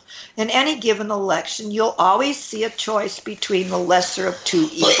world. In any given election, you'll always see a choice between the lesser of two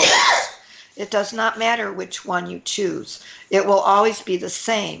evils. It does not matter which one you choose. It will always be the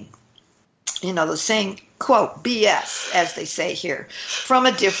same. The same, quote, BS, as they say here, from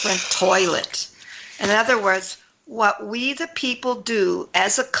a different toilet. In other words, what we the people do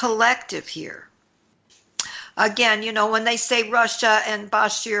as a collective here. Again, when they say Russia and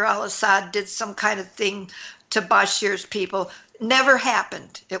Bashar al-Assad did some kind of thing to Bashir's people, never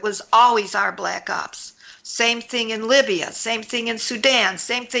happened. It was always our black ops. Same thing in Libya, same thing in Sudan,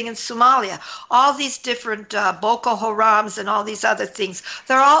 same thing in Somalia. All these different Boko Harams and all these other things,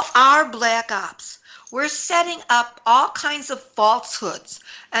 they're all our black ops. We're setting up all kinds of falsehoods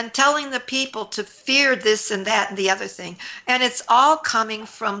and telling the people to fear this and that and the other thing. And it's all coming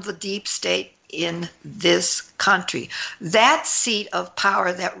from the deep state in this country. That seat of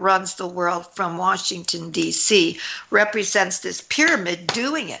power that runs the world from Washington, D.C. represents this pyramid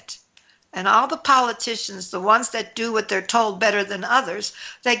doing it. And all the politicians, the ones that do what they're told better than others,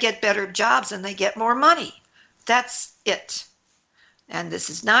 they get better jobs and they get more money. That's it. And this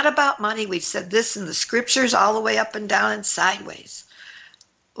is not about money. We've said this in the scriptures all the way up and down and sideways.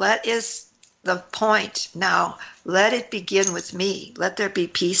 That is the point. Now, let it begin with me. Let there be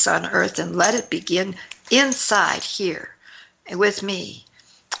peace on earth and let it begin inside here with me.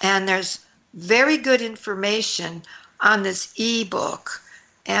 And there's very good information on this ebook.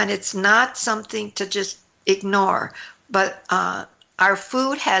 And it's not something to just ignore, but our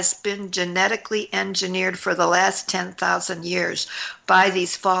food has been genetically engineered for the last 10,000 years by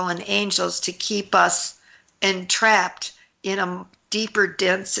these fallen angels to keep us entrapped in a deeper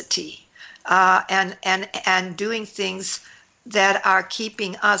density and doing things that are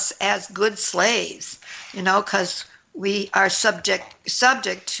keeping us as good slaves, because we are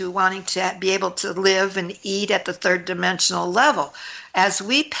subject to wanting to be able to live and eat at the third dimensional level. As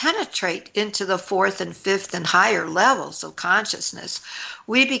we penetrate into the fourth and fifth and higher levels of consciousness,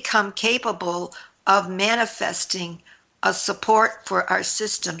 we become capable of manifesting a support for our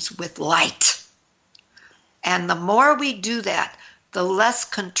systems with light. And the more we do that, the less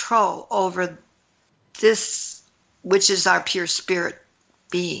control over this, which is our pure spirit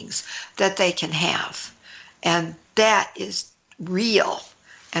beings, that they can have. And that is real.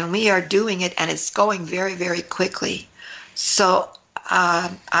 And we are doing it, and it's going very, very quickly. So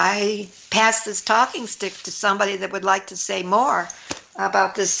I pass this talking stick to somebody that would like to say more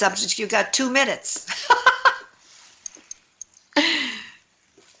about this subject. You got 2 minutes.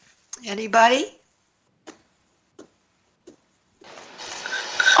 Anybody?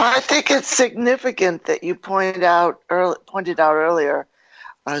 I think it's significant that you pointed out earlier,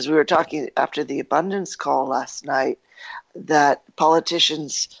 as we were talking after the abundance call last night, that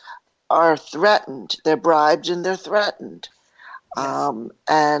politicians are threatened. They're bribed and they're threatened. Yes.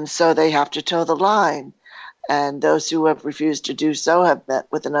 And so they have to toe the line. and those who have refused to do so have met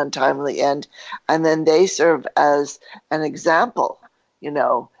with an untimely end. And then they serve as an example,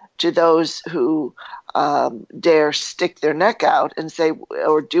 to those who dare stick their neck out and say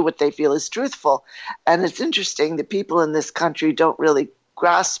or do what they feel is truthful. And it's interesting that people in this country don't really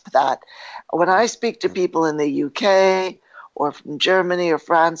grasp that. When I speak to people in the UK or from Germany or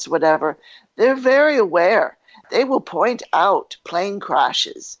France, whatever, they're very aware. They will point out plane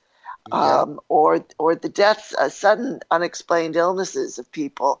crashes or the deaths, sudden unexplained illnesses of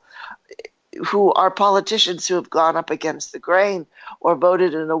people who are politicians who have gone up against the grain or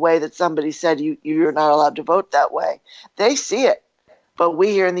voted in a way that somebody said you're not allowed to vote that way. They see it. But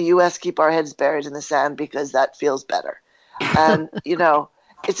we here in the U.S. keep our heads buried in the sand because that feels better. And,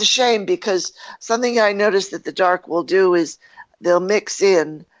 it's a shame because something I noticed that the dark will do is they'll mix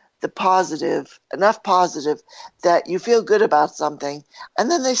in the positive, enough positive that you feel good about something,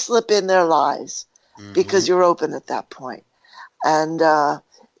 and then they slip in their lies because you're open at that point. And I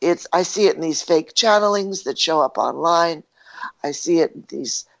see it in these fake channelings that show up online. I see it in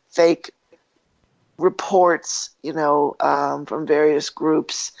these fake reports, from various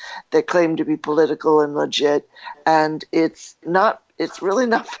groups that claim to be political and legit. And it's really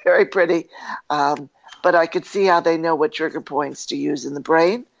not very pretty. But I could see how they know what trigger points to use in the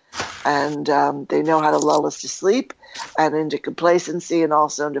brain. And they know how to lull us to sleep and into complacency and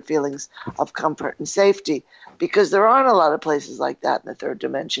also into feelings of comfort and safety, because there aren't a lot of places like that in the third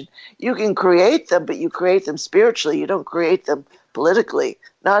dimension. You can create them, but you create them spiritually. You don't create them politically.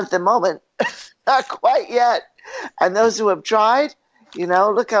 Not at the moment. Not quite yet. And those who have tried,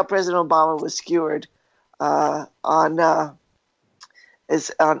 look how President Obama was skewered on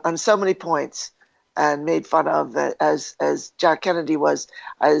so many points and made fun of as Jack Kennedy was,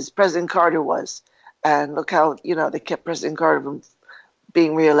 as President Carter was. And look how, they kept President Carter from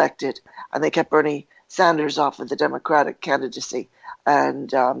being reelected, and they kept Bernie Sanders off of the Democratic candidacy.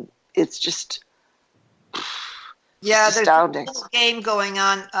 And it's just astounding. There's a game going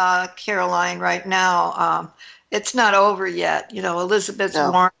on, Caroline, right now. It's not over yet. Elizabeth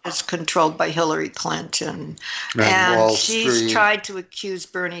Warren is controlled by Hillary Clinton. And she's tried to accuse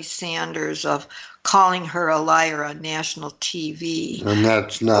Bernie Sanders of calling her a liar on national TV. And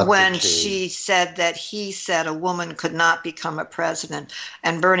that's not when she said that he said a woman could not become a president.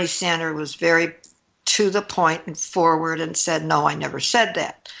 And Bernie Sanders was very to the point and forward and said, no, I never said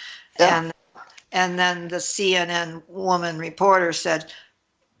that. Yeah. And then the CNN woman reporter said,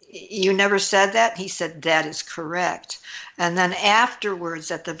 you never said that? He said, that is correct. And then afterwards,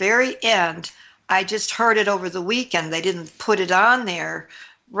 at the very end, I just heard it over the weekend. They didn't put it on there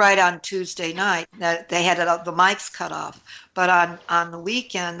right on Tuesday night. That they had the mics cut off. But on the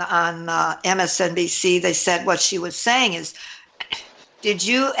weekend on MSNBC, they said what she was saying is, did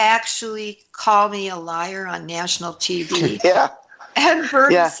you actually call me a liar on national TV? Yeah. And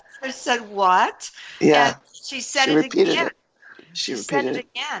Bernie Sanders said, what? Yeah. And she said it again. She repeated it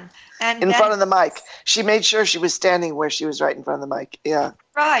again. And in front of the mic. She made sure she was standing where she was right in front of the mic. Yeah.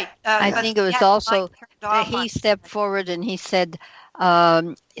 Right. I think it was also that he stepped forward and he said,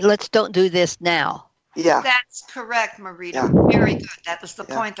 let's don't do this now. Yeah. That's correct, Marietta. Yeah. Very good. That was the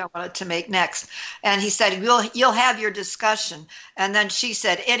point I wanted to make next. And he said, you'll have your discussion. And then she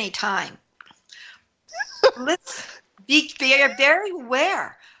said, anytime. Let's be very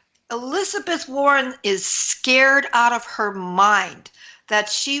aware. Elizabeth Warren is scared out of her mind that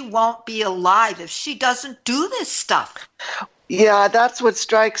she won't be alive if she doesn't do this stuff. Yeah, that's what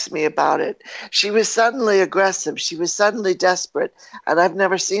strikes me about it. She was suddenly aggressive. She was suddenly desperate. And I've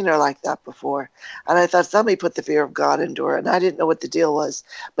never seen her like that before. And I thought somebody put the fear of God into her. And I didn't know what the deal was.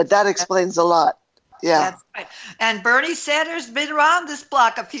 But that explains a lot. Yeah. That's right. And Bernie Sanders has been around this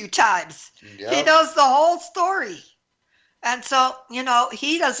block a few times. Yep. He knows the whole story. And so,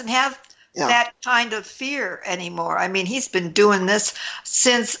 he doesn't have that kind of fear anymore. I mean, he's been doing this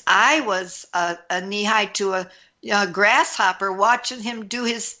since I was a knee-high to a grasshopper, watching him do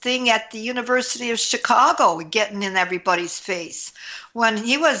his thing at the University of Chicago, getting in everybody's face. When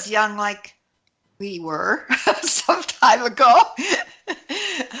he was young, like we were some time ago.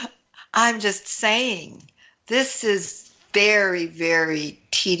 I'm just saying, this is very, very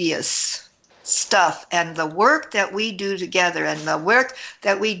tedious stuff, and the work that we do together and the work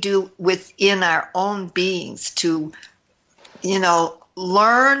that we do within our own beings to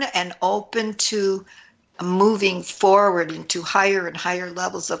learn and open to moving forward into higher and higher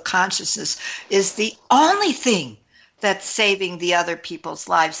levels of consciousness is the only thing that's saving the other people's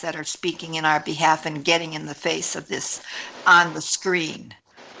lives that are speaking in our behalf and getting in the face of this on the screen.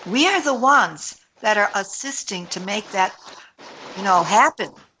 We are the ones that are assisting to make that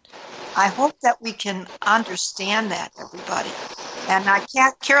happen. I hope that we can understand that, everybody. And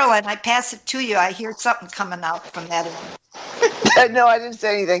Caroline, I pass it to you. I hear something coming out from that end. No, I didn't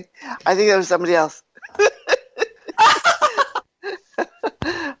say anything. I think that was somebody else.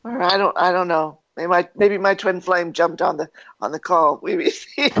 Or I don't know. Maybe my twin flame jumped on the call. We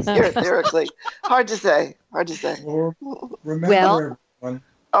received theoretically. Hard to say. Well, remember, Well, everyone,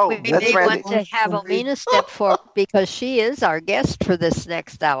 Oh, we that's may Randy. want to have Omena step forward because she is our guest for this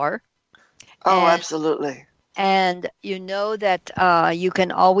next hour. Oh, And- absolutely. And you know that you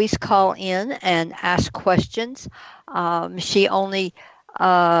can always call in and ask questions. You only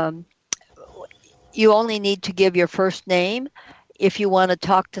need to give your first name. If you want to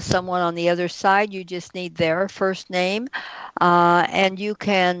talk to someone on the other side, you just need their first name, and you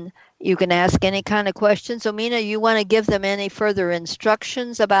can ask any kind of questions. Omena, you want to give them any further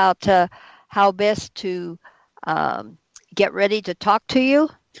instructions about how best to get ready to talk to you?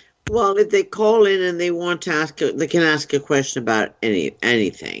 Well, if they call in and they want to they can ask a question about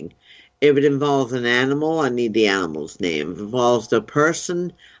anything. If it involves an animal, I need the animal's name. If it involves a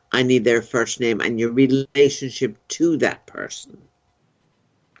person, I need their first name and your relationship to that person.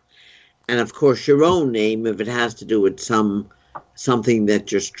 And of course, your own name, if it has to do with something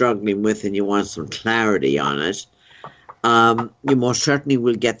that you're struggling with and you want some clarity on it. You most certainly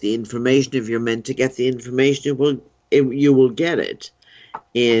will get the information. If you're meant to get the information, you will get it.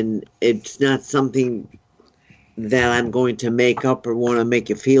 And it's not something that I'm going to make up or want to make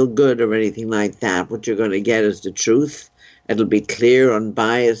you feel good or anything like that. What you're going to get is the truth. It'll be clear,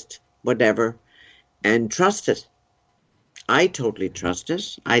 unbiased, whatever, and trust it. I totally trust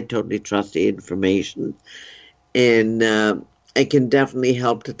it. I totally trust the information. And it can definitely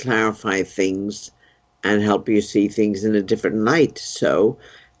help to clarify things and help you see things in a different light. So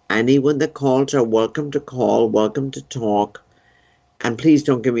anyone that calls are welcome to call, welcome to talk. And please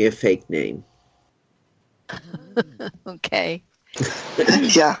don't give me a fake name. Okay.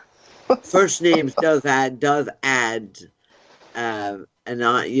 Yeah. First names does add, it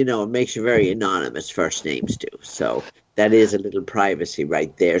makes you very anonymous. First names do. So that is a little privacy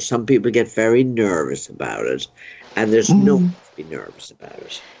right there. Some people get very nervous about it, and there's no need to be nervous about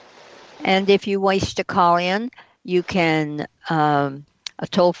it. And if you wish to call in, you can. A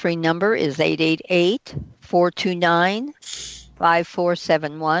toll-free number is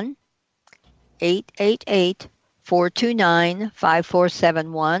 888-429-5471.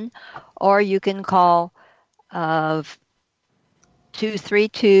 888-429-5471, or you can call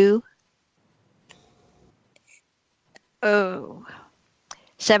 232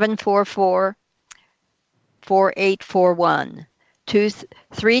 744 4841.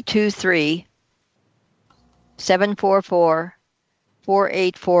 323 744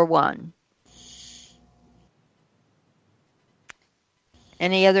 4841.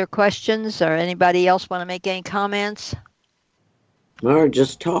 Any other questions, or anybody else want to make any comments? Or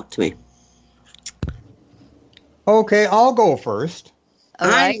just talk to me. Okay, I'll go first. All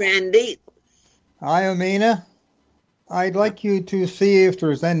Hi, right. Randy. Hi, Omena. I'd like you to see if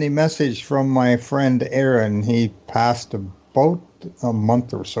there's any message from my friend Aaron. He passed about a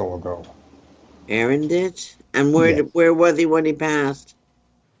month or so ago. Aaron did? And where was he when he passed?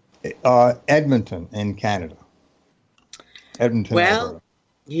 Edmonton in Canada. Edmonton, Well, Alberta.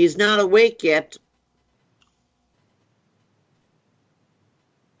 He's not awake yet.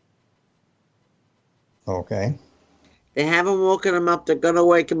 Okay. They haven't woken him up. They're going to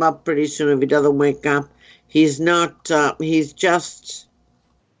wake him up pretty soon if he doesn't wake up. He's not, he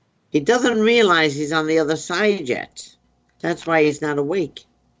doesn't realize he's on the other side yet. That's why he's not awake.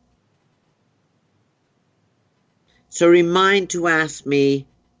 So remind to ask me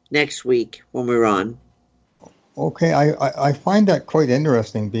next week when we're on. Okay, I find that quite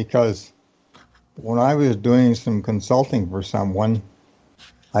interesting because when I was doing some consulting for someone,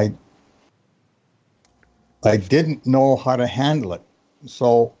 I didn't know how to handle it.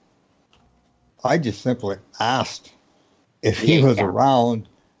 So I just simply asked if he was around,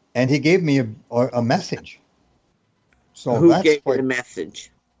 and he gave me a message. So who that's gave you what the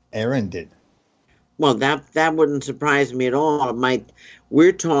message? Aaron did. Well, that wouldn't surprise me at all. It might.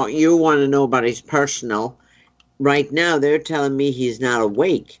 You want to know about his personal. Right now, they're telling me he's not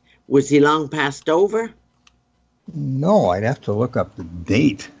awake. Was he long passed over? No, I'd have to look up the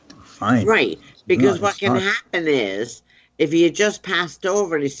date to find. Right, because what can happen is, if he had just passed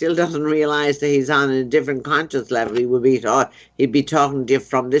over and he still doesn't realize that he's on a different conscious level, he'd be talking to you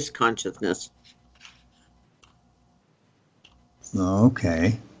from this consciousness.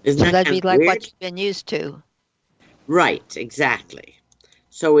 Okay. Isn't That'd be like weird? what you've been used to. Right, exactly.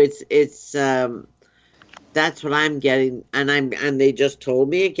 So it's That's what I'm getting, and they just told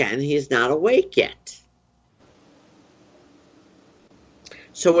me again he's not awake yet.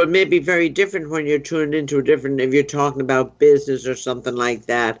 So it may be very different when you're tuned into a different. If you're talking about business or something like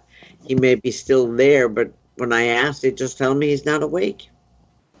that, he may be still there. But when I asked, they just tell me he's not awake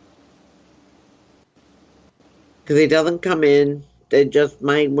because he doesn't come in. They just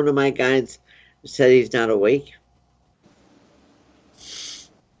one of my guides said he's not awake.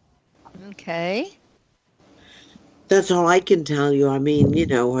 Okay. That's all I can tell you. I mean,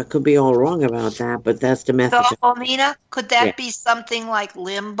 I could be all wrong about that, but that's the message. So, Omena, could that Yeah. be something like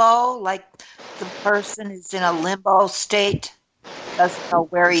limbo? Like the person is in a limbo state, doesn't know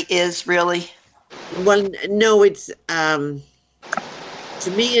where he is really? Well, no, it's to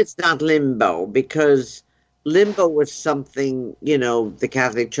me, it's not limbo because limbo was something the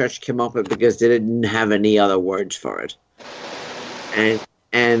Catholic Church came up with because they didn't have any other words for it, and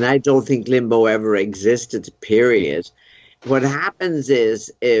I don't think limbo ever existed. Period. What happens is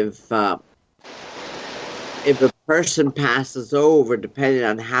if a person passes over, depending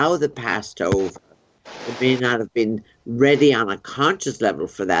on how they passed over, they may not have been ready on a conscious level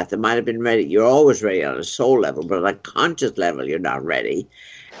for that. They might have been ready. You're always ready on a soul level, but on a conscious level, you're not ready.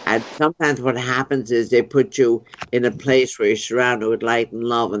 And sometimes what happens is they put you in a place where you're surrounded with light and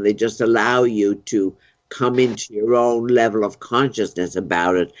love, and they just allow you to come into your own level of consciousness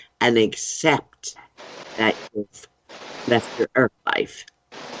about it and accept that you've left your earth life.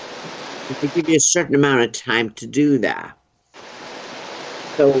 They give you a certain amount of time to do that.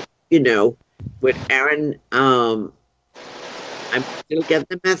 So, with Aaron, I'm still getting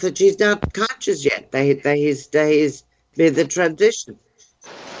the message he's not conscious yet. That he's made the transition.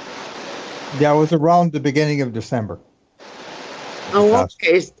 Yeah, it was around the beginning of December. Oh,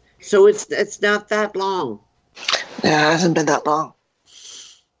 okay. So it's not that long. Yeah, it hasn't been that long.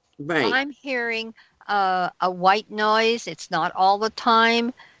 Right. I'm hearing a white noise. It's not all the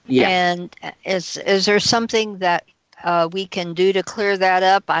time. Yeah. And is there something that we can do to clear that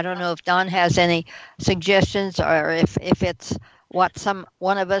up? I don't know if Don has any suggestions or if it's what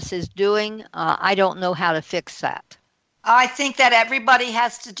one of us is doing. I don't know how to fix that. I think that everybody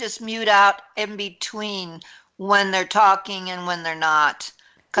has to just mute out in between when they're talking and when they're not.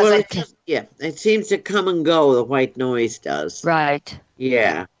 Well, it seems to come and go. The white noise does. Right.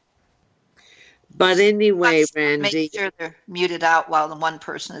 Yeah. But anyway, Randy. Make sure they're muted out while the one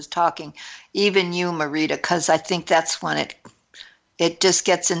person is talking. Even you, Marita, because I think that's when it just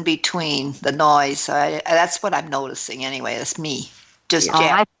gets in between the noise. That's what I'm noticing anyway. That's me. Just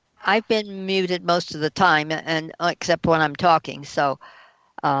I've been muted most of the time, and except when I'm talking. So,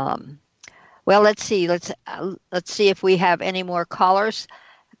 well, let's see. Let's see if we have any more callers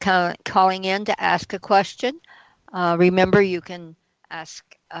calling in to ask a question. Remember, you can ask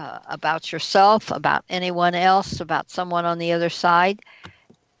about yourself, about anyone else, about someone on the other side.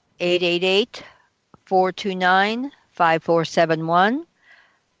 888-429-5471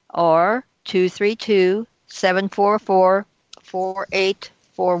 or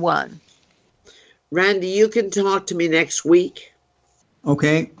 232-744-4841. Randy, you can talk to me next week.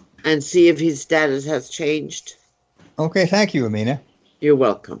 Okay. And see if his status has changed. Okay, thank you, Omena. You're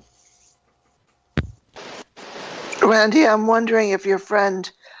welcome. Randy, I'm wondering if your friend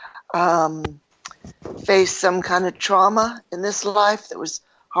faced some kind of trauma in this life that was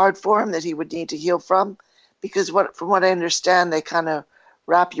hard for him that he would need to heal from, because from what I understand, they kind of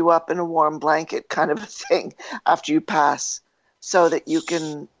wrap you up in a warm blanket kind of a thing after you pass so that you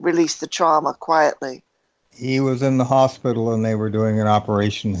can release the trauma quietly. He was in the hospital and they were doing an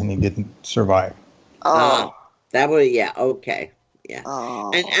operation and he didn't survive. Oh. That was, yeah, okay. Yeah.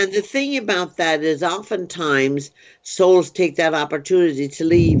 Oh. And the thing about that is oftentimes souls take that opportunity to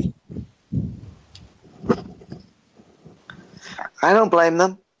leave. I don't blame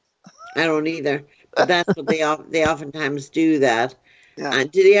them. I don't either. But that's what they oftentimes do that. Yeah.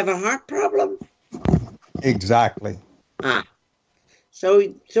 Did he have a heart problem? Exactly.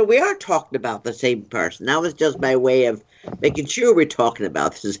 So we are talking about the same person. That was just my way of making sure we're talking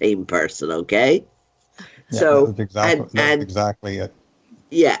about the same person, okay? Yeah, so that's exactly it.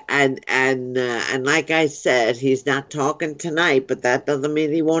 Yeah, and like I said, he's not talking tonight, but that doesn't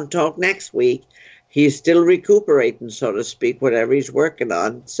mean he won't talk next week. He's still recuperating, so to speak, whatever he's working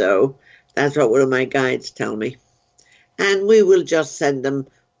on. So that's what one of my guides tell me. And we will just send him.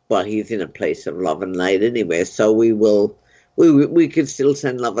 Well, he's in a place of love and light anyway, so we can still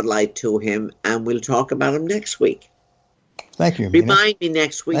send love and light to him, and we'll talk about him next week. Thank you, Omena. Remind me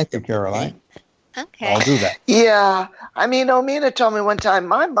next week. Thank you, Caroline. Okay. I'll do that. Yeah. I mean, Omena told me one time,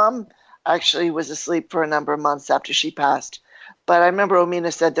 my mom actually was asleep for a number of months after she passed. But I remember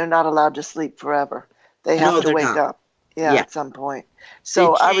Omena said they're not allowed to sleep forever. They have No, to they're wake not. up. Yeah, Yeah. at some point.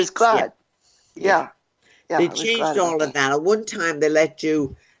 So I was changed, glad. Yeah. Yeah. They I was changed glad all about of that. At one time, they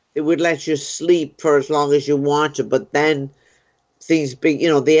would let you sleep for as long as you wanted, but then things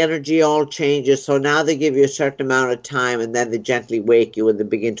the energy all changes. So now they give you a certain amount of time, and then they gently wake you and they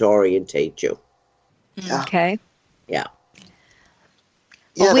begin to orientate you. Yeah. Okay. Yeah.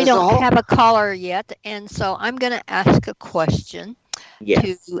 Well, Yeah, we there's a don't whole. have a caller yet, and so I'm going to ask a question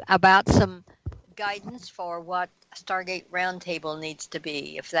Yes. about some guidance for what Stargate Round Table needs to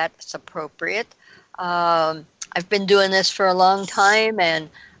be, if that's appropriate. I've been doing this for a long time, and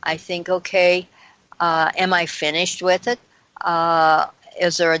I think, okay, am I finished with it?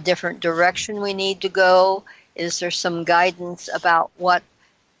 Is there a different direction we need to go? Is there some guidance about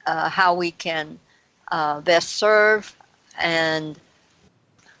how we can best serve, and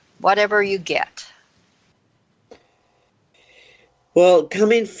whatever you get? Well,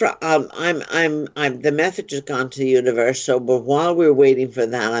 coming from I'm the message has gone to the universe. So, but while we're waiting for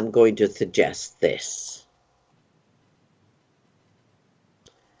that, I'm going to suggest this.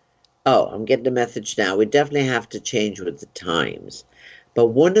 Oh, I'm getting a message now. We definitely have to change with the times. But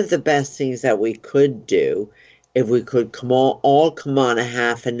one of the best things that we could do, if we could all come on a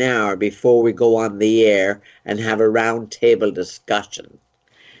half an hour before we go on the air and have a round table discussion.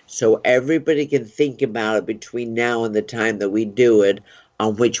 So everybody can think about it between now and the time that we do it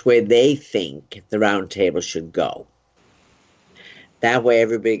on which way they think the round table should go. That way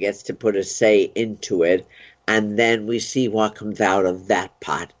everybody gets to put a say into it, and then we see what comes out of that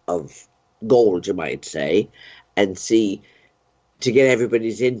pot of gold, you might say, and see to get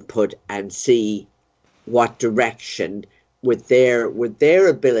everybody's input and see what direction with their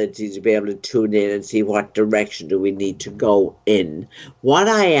ability to be able to tune in and see what direction do we need to go in. What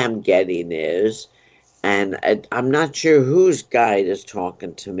I am getting is, and I'm not sure whose guide is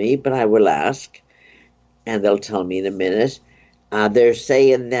talking to me, but I will ask, and they'll tell me in a minute. They're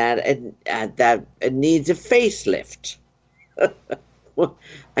saying that it needs a facelift. Well,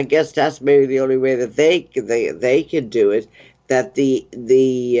 I guess that's maybe the only way that they can do it. That the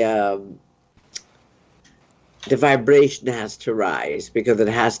vibration has to rise because it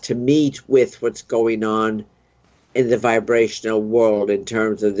has to meet with what's going on in the vibrational world in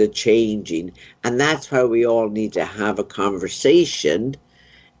terms of the changing. And that's why we all need to have a conversation.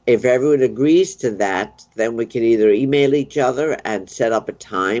 If everyone agrees to that, then we can either email each other and set up a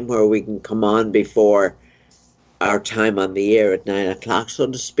time where we can come on before our time on the air at 9 o'clock, so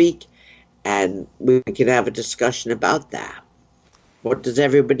to speak, and we can have a discussion about that. What does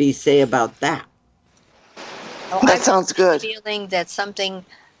everybody say about that? That sounds good. Feeling that something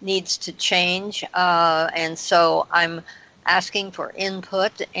needs to change, and so I'm asking for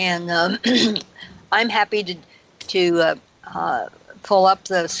input, and I'm happy to pull up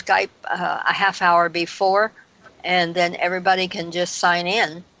the Skype a half hour before, and then everybody can just sign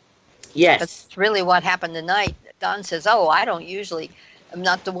in. Yes. That's really what happened tonight. Don says, "Oh, I'm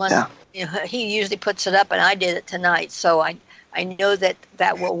not the one." Yeah. He usually puts it up, and I did it tonight, so I know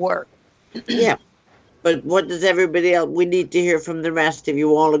that will work. Yeah. But what does everybody else? We need to hear from the rest if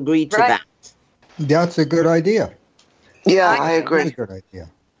you all agree to that. That's a good idea. Yeah, I agree. Really good idea.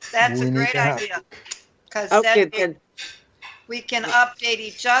 That's We a need great to have- idea. Because Okay, then then. we can update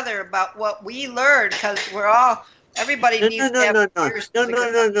each other about what we learned, because everybody needs to have ears to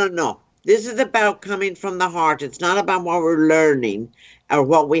listen. No. This is about coming from the heart. It's not about what we're learning or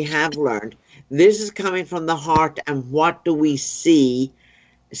what we have learned. This is coming from the heart, and what do we see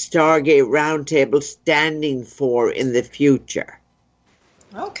Stargate Round Table standing for in the future?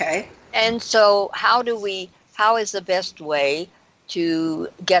 Okay. And so how is the best way to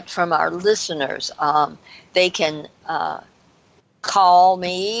get from our listeners? They can call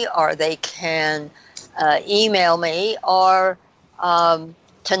me, or they can email me, or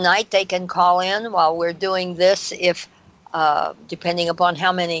tonight they can call in while we're doing this, if depending upon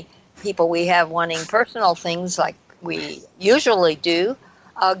how many people we have wanting personal things like we usually do.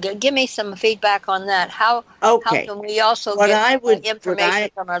 Give me some feedback on that. How can we also get information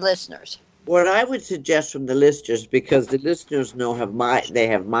from our listeners? What I would suggest from the listeners, because the listeners they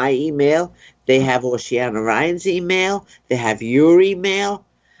have my email, they have Oceana Ryan's email, they have your email.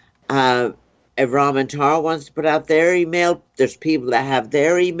 If Rama and Tara wants to put out their email, there's people that have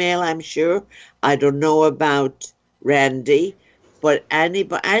their email, I'm sure. I don't know about Randy, but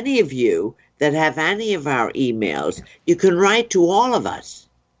any of you that have any of our emails, you can write to all of us.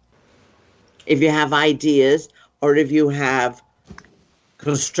 If you have ideas, or if you have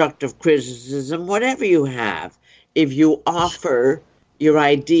constructive criticism, whatever you have, if you offer your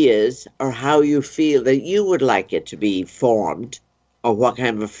ideas or how you feel that you would like it to be formed, or what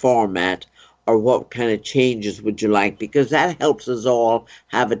kind of a format, or what kind of changes would you like? Because that helps us all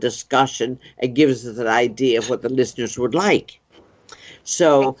have a discussion and gives us an idea of what the listeners would like.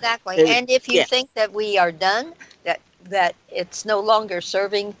 So exactly. And if you yeah, think that we are done, that it's no longer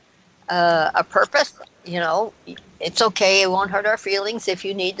serving a purpose, it's okay. It won't hurt our feelings if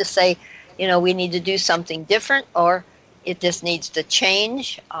you need to say, we need to do something different, or it just needs to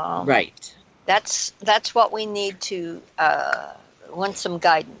change. right. That's what we need to want some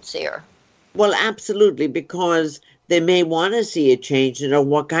guidance here. Well, absolutely, because they may want to see a change,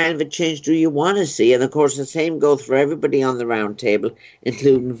 what kind of a change do you want to see? And of course, the same goes for everybody on the round table,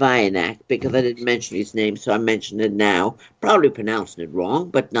 including Vinayak, because I didn't mention his name, so I mentioned it now. Probably pronouncing it wrong,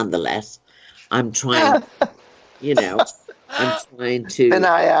 but nonetheless, I'm trying, I'm trying to.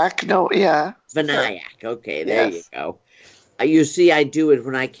 Vinayak, no, yeah. Vinayak, okay, there Yes. you go. You see, I do it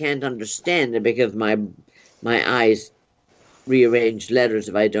when I can't understand it because my eyes rearrange letters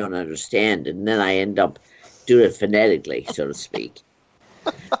if I don't understand it, and then I end up doing it phonetically, so to speak.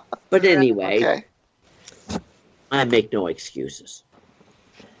 But anyway, Okay. I make no excuses.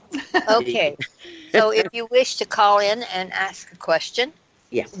 Okay. So if you wish to call in and ask a question,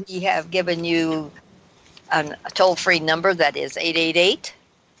 Yeah. we have given you a toll-free number that is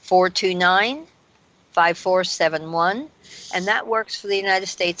 888-429-5471, and that works for the United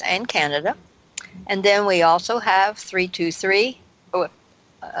States and Canada. And then we also have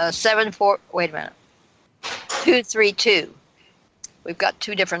 232. We've got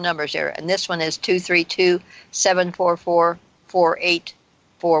two different numbers here, and this one is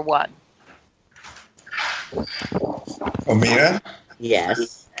 232-744-4841. Omena,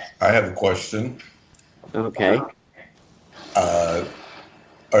 Yes. I have a question. Okay.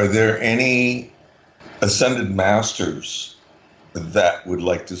 Are there any ascended masters that would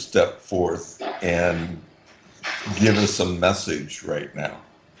like to step forth and give us a message right now?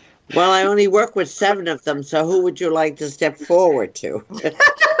 Well, I only work with 7 of them, so who would you like to step forward to?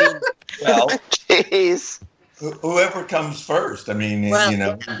 Well, Jeez. whoever comes first. I mean, Well,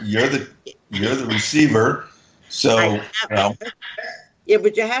 you're the receiver, so Yeah,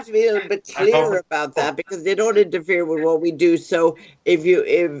 but you have to be a little bit clearer about that because they don't interfere with what we do. So if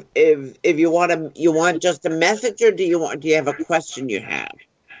you want just a message, or do you have a question you have?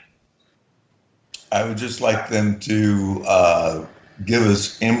 I would just like them to give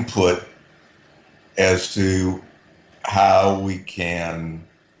us input as to how we can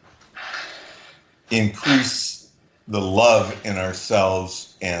increase the love in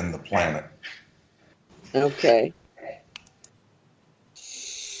ourselves and the planet. Okay.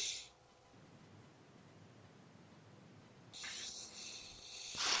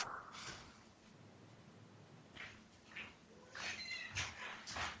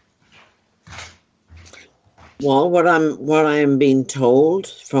 Well, what I'm being told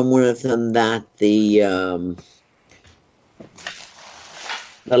from one of them that the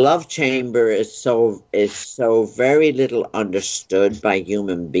love chamber is so very little understood by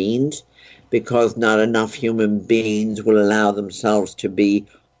human beings because not enough human beings will allow themselves to be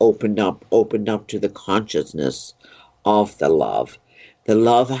opened up to the consciousness of the love. The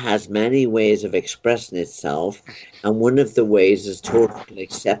love has many ways of expressing itself, and one of the ways is total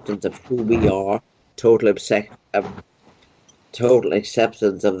acceptance of who we are. Total acceptance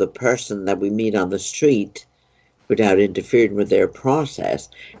of the person that we meet on the street without interfering with their process.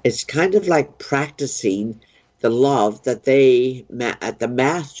 It's kind of like practicing the love that the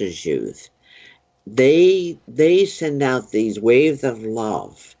masters use. They send out these waves of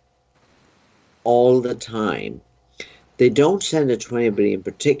love all the time. They don't send it to anybody in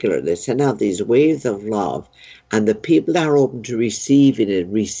particular. They send out these waves of love, and the people that are open to receiving it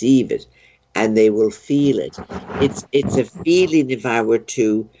receive it. And they will feel it. It's a feeling. If I were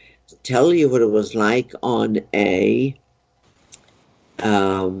to tell you what it was like on a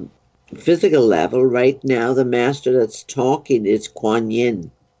physical level, right now the master that's talking is Kuan Yin.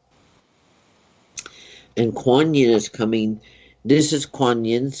 And Kuan Yin is coming. This is Kuan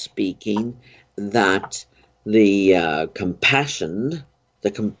Yin speaking that the compassion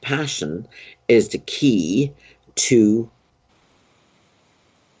is the key to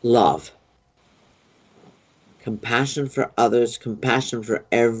love. Compassion for others, compassion for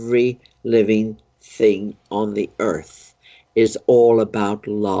every living thing on the earth is all about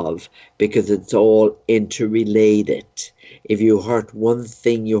love because it's all interrelated. If you hurt one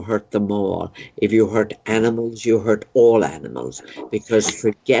thing, you hurt them all. If you hurt animals, you hurt all animals because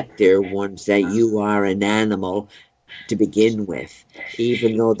forget, dear ones, that you are an animal to begin with,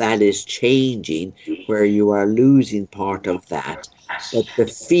 even though that is changing where you are losing part of that. But the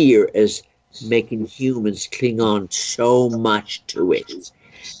fear is making humans cling on so much to it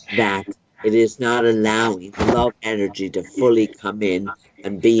that It is not allowing the love energy to fully come in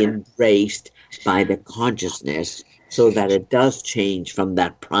and be embraced by the consciousness so that it does change from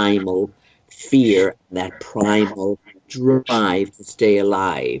that primal fear, that primal drive to stay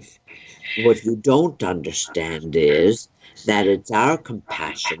alive. What you don't understand is that it's our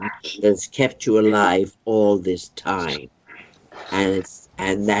compassion that has kept you alive all this time.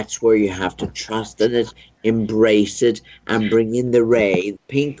 And that's where you have to trust in it, embrace it, and bring in the ray, the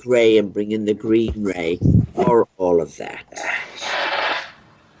pink ray, and bring in the green ray for all of that.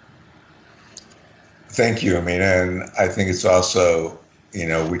 Thank you, Omena. And I think it's also,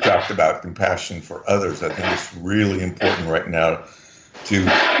 we talked about compassion for others. I think it's really important right now to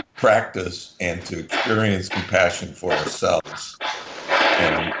practice and to experience compassion for ourselves.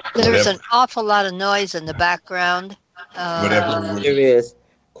 And There's an awful lot of noise in the background. There is.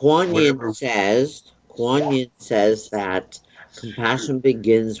 Kuan Yin says that compassion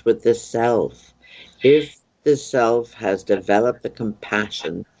begins with the self. If the self has developed the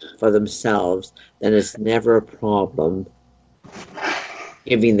compassion for themselves, then it's never a problem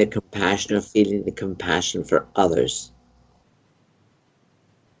giving the compassion or feeling the compassion for others.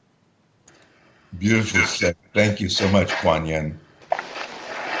 Beautiful said. Thank you so much, Kuan Yin.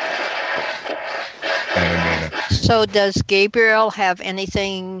 So does Gabriel have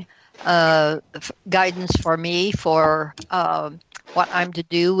anything, guidance for me for what I'm to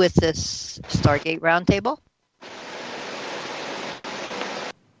do with this Stargate Round Table?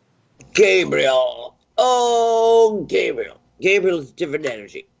 Gabriel. Oh, Gabriel. Gabriel is different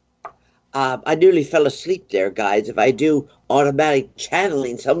energy. I nearly fell asleep there, guys. If I do automatic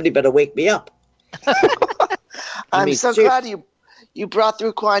channeling, somebody better wake me up. I'm so glad you brought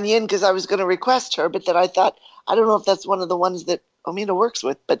through Kuan Yin, because I was going to request her, but then I thought, I don't know if that's one of the ones that Omena works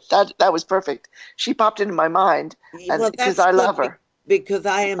with, but that was perfect. She popped into my mind because I love her. Because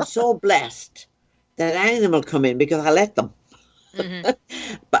I am so blessed that animals come in because I let them. Mm-hmm.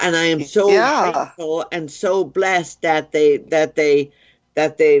 And I am so grateful and so blessed that they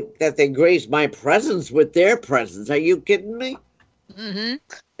grace my presence with their presence. Are you kidding me? Mm-hmm.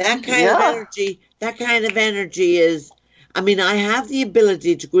 That kind of energy is. I mean, I have the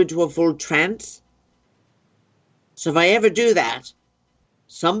ability to go into a full trance. So if I ever do that,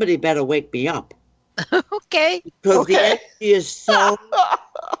 somebody better wake me up. Okay. Because the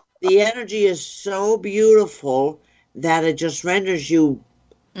energy is so beautiful that it just renders you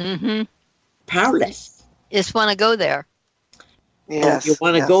powerless. You just want to go there. Yes. You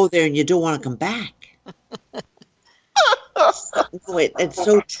want to go there and you don't want to come back. No, it's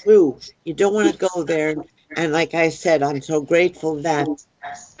so true. You don't want to go there. And like I said, I'm so grateful that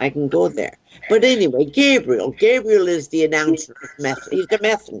I can go there. But anyway, Gabriel is the announcer. He's the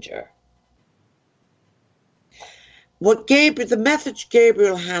messenger. The message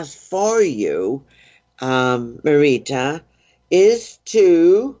Gabriel has for you, Marietta, is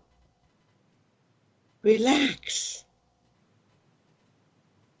to relax.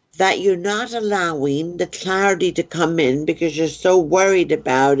 That you're not allowing the clarity to come in because you're so worried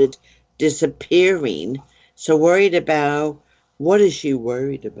about it disappearing. So worried about, what is she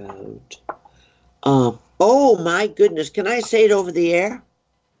worried about? Oh my goodness, can I say it over the air?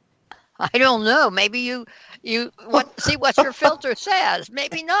 I don't know. Maybe you see what your filter says.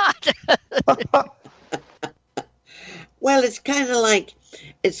 Maybe not. Well,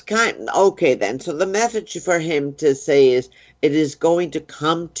 okay then. So the message for him to say is, it is going to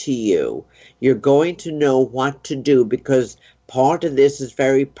come to you. You're going to know what to do because part of this is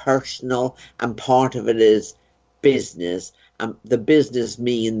very personal and part of it is business. The business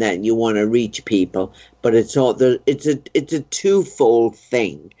mean that you want to reach people, but it's a twofold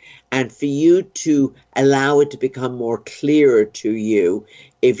thing. And for you to allow it to become more clearer to you,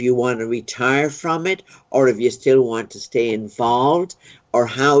 if you want to retire from it, or if you still want to stay involved, or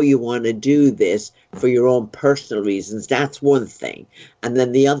how you want to do this for your own personal reasons, that's one thing. And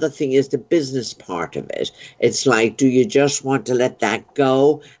then the other thing is the business part of it. It's like, do you just want to let that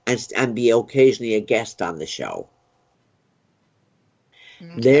go and be occasionally a guest on the show?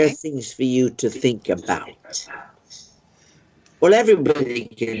 Okay. There are things for you to think about. Well, everybody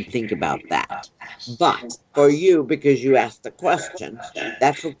can think about that. But for you, because you asked the question,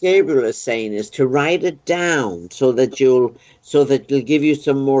 that's what Gabriel is saying, is to write it down so that it'll give you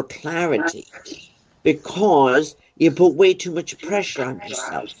some more clarity. Because you put way too much pressure on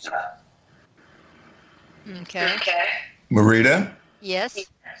yourself. Okay. Marietta? Yes?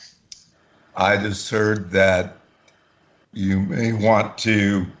 I just heard that you may want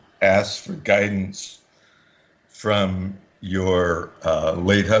to ask for guidance from your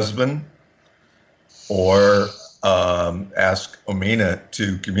late husband or ask Omena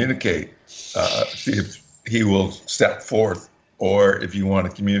to communicate, see if he will step forth, or if you want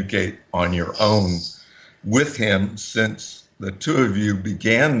to communicate on your own with him, since the two of you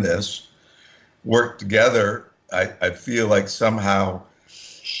began this work together. I feel like somehow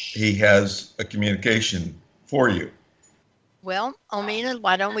he has a communication for you. Well, Omena,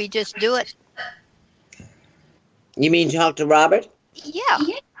 why don't we just do it? You mean talk to Robert? Yeah.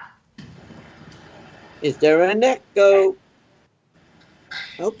 Is there an echo?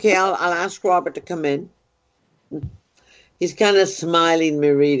 Okay, I'll ask Robert to come in. He's kind of smiling,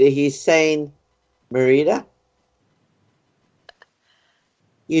 Marietta. He's saying, Marietta,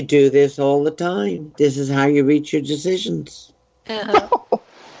 you do this all the time. This is how you reach your decisions.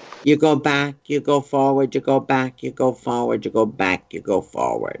 You go back, you go forward, you go back, you go forward, you go back, you go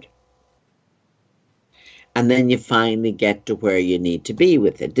forward. And then you finally get to where you need to be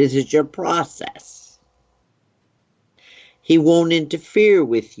with it. This is your process. He won't interfere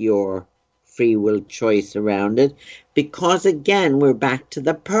with your free will choice around it because, again, we're back to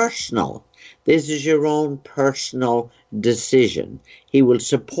the personal. This is your own personal decision. He will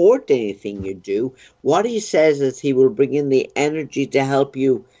support anything you do. What he says is he will bring in the energy to help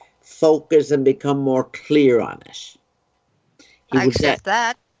you focus and become more clear on it. I accept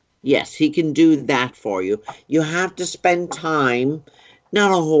that. Yes, he can do that for you. You have to spend time,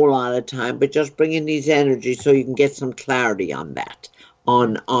 not a whole lot of time, but just bring in these energies so you can get some clarity on that,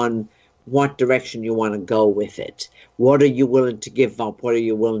 on what direction you want to go with it. What are you willing to give up? What are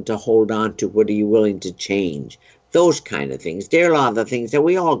you willing to hold on to? What are you willing to change? Those kind of things. There are a lot of the things that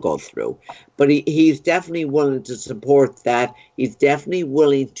we all go through. But he's definitely willing to support that. He's definitely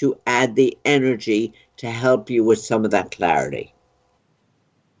willing to add the energy to help you with some of that clarity.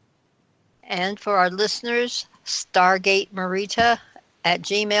 And for our listeners,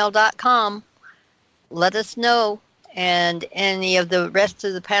 stargatemarietta@gmail.com. Let us know. And any of the rest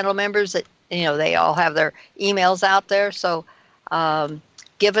of the panel members that, they all have their emails out there. So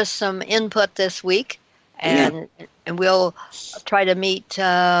give us some input this week, and we'll try to meet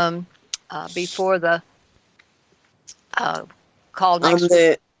before the call next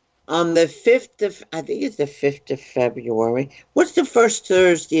week. On the 5th of, I think it's the 5th of February. What's the first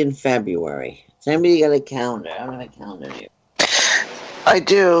Thursday in February? Somebody got a calendar. I don't have a calendar here. I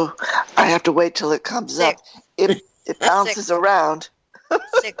do. I have to wait till it comes up. It bounces around.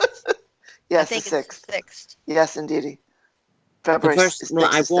 6th. Yes, I think the 6th. It's 6th. Yes, indeed. February The first, 6th well,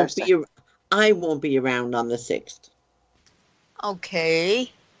 is I won't be around on the 6th.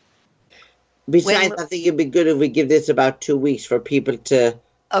 Okay. Besides, I think it'd be good if we give this about 2 weeks for people to...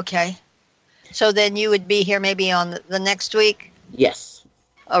 Okay. So then you would be here maybe on the next week? Yes.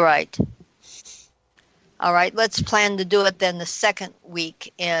 All right. All right. Let's plan to do it then the second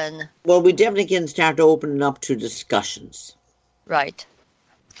week in... Well, we definitely can start opening up to discussions. Right.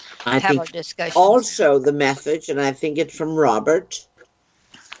 I have think our discussions. Also the message, and I think it's from Robert.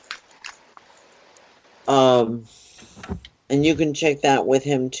 And you can check that with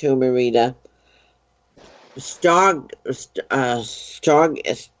him too, Marietta. Stargate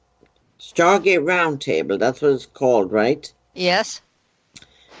Round Table, that's what it's called, right? Yes.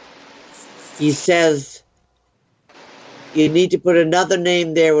 He says you need to put another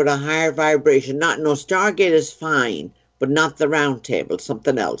name there with a higher vibration. Stargate is fine, but not the Round Table,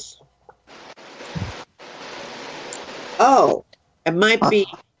 something else. Oh, it might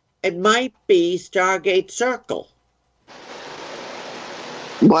be Stargate Circle.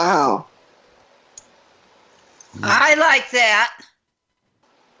 Wow. I like that.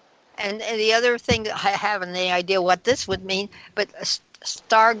 And the other thing, I haven't any idea what this would mean, but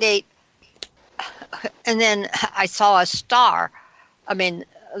Stargate, and then I saw a star. I mean,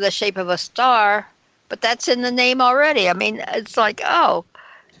 the shape of a star, but that's in the name already. I mean, it's like, Stargate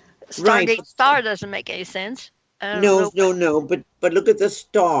right. Star doesn't make any sense. No, but look at the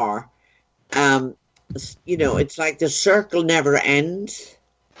star. It's like the circle never ends.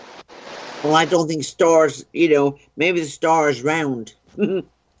 Well, I don't think stars, maybe the star is round.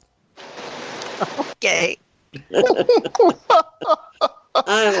 Okay. I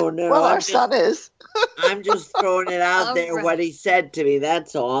don't know. Well, our son is. I'm just throwing it out there, right. what he said to me,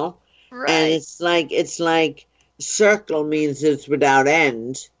 that's all. Right. And it's like circle means it's without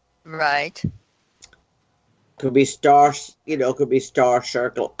end. Right. Could be star, could be star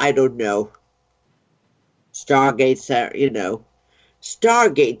circle. I don't know. Stargates are,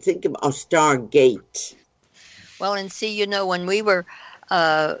 Stargate, think about Stargate. Well, and see, when we were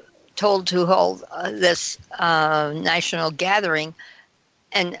told to hold this national gathering,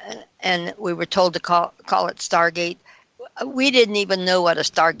 and we were told to call it Stargate, we didn't even know what a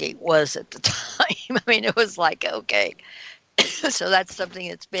Stargate was at the time. I mean, it was like, okay. So that's something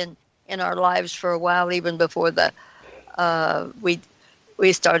that's been in our lives for a while, even before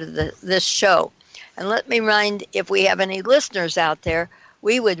we started this show. And let me remind, if we have any listeners out there,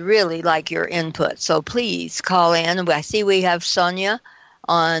 we would really like your input. So please call in. I see we have Sonia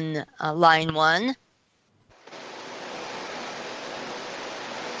on line 1.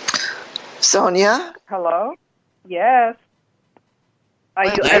 Sonia? Hello? Yes.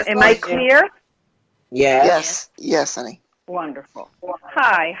 Yes, Am I Sonia. clear? Yes. Yes, honey. Wonderful.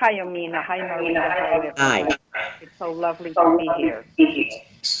 Hi, Omena. Hi, Marina. Hi, everyone. It's so lovely to be here.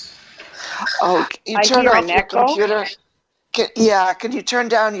 Oh, you I turn hear off an your echo. computer? Can you turn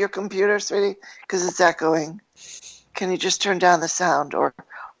down your computer, sweetie? Because it's echoing. Can you just turn down the sound or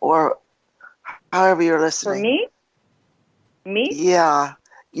however you're listening? For me? Me? Yeah.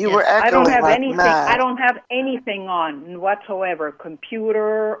 You Yes. were echoing I don't have like anything. mad. I don't have anything on whatsoever.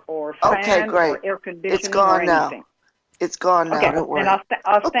 Computer or fan Okay, great. or air conditioning It's gone or now. anything. It's gone now. Okay, Don't worry. then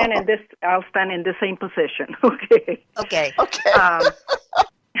I'll stand in this. I'll stand in the same position. Okay. Okay. Okay.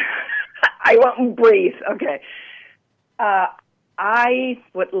 I won't breathe. Okay. I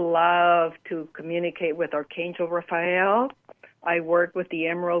would love to communicate with Archangel Raphael. I work with the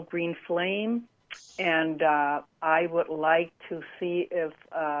Emerald Green Flame, and I would like to see if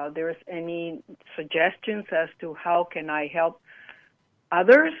there's any suggestions as to how can I help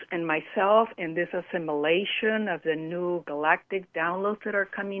others and myself in this assimilation of the new galactic downloads that are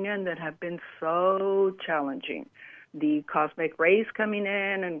coming in that have been so challenging. The cosmic rays coming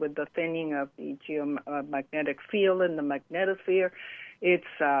in, and with the thinning of the geomagnetic field in the magnetosphere,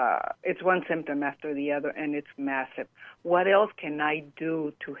 it's one symptom after the other, and it's massive. What else can I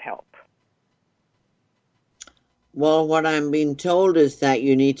do to help? Well, what I'm being told is that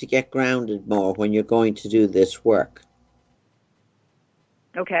you need to get grounded more when you're going to do this work.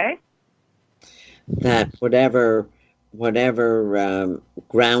 Okay. That whatever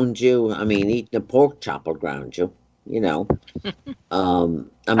ground you, I mean, eating a pork chop will ground you, you know. I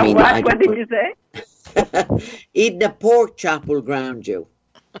mean, What did you say? eating a pork chop will ground you.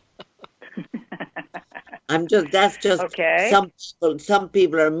 That's just okay. Some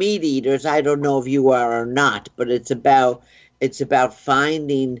people are meat eaters. I don't know if you are or not, but it's about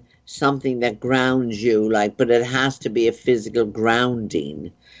finding something that grounds you, but it has to be a physical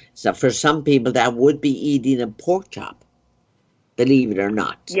grounding. So for some people that would be eating a pork chop, believe it or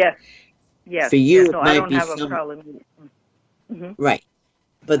not. Yes. For you, it no, might I don't be have a problem. Mm-hmm. Right.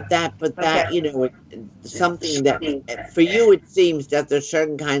 But that, Okay. you know, something that, for you, it seems that there's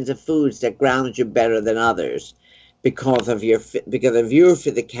certain kinds of foods that ground you better than others because of your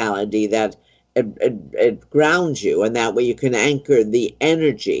physicality, that it grounds you, and that way you can anchor the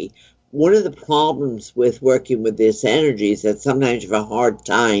energy. One of the problems with working with this energy is that sometimes you have a hard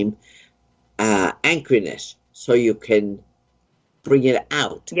time anchoring it so you can bring it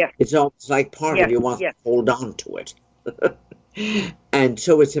out. Yes. It's almost like part of you wants to hold on to it. And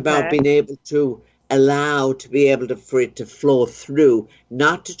so it's about being able to allow for it to flow through,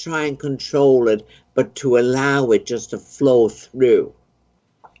 not to try and control it, but to allow it just to flow through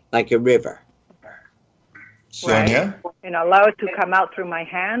like a river. Sonia? Right. And allow it to come out through my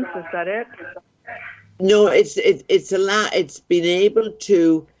hands. Is that it? No, it's being able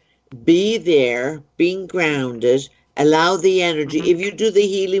to be there, being grounded, allow the energy. Mm-hmm. If you do the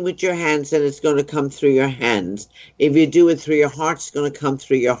healing with your hands, then it's going to come through your hands. If you do it through your heart, it's going to come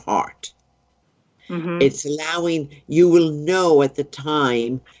through your heart. Mm-hmm. It's allowing, you will know at the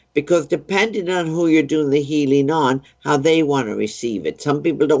time, because depending on who you're doing the healing on, how they want to receive it. Some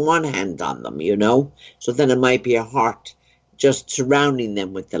people don't want a hand on them, you know. So then it might be a heart, just surrounding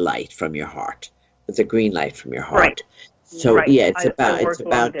them with the light from your heart, with the green light from your heart. Right. So Right. yeah, I it's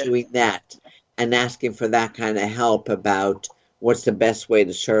about doing that and asking for that kind of help about what's the best way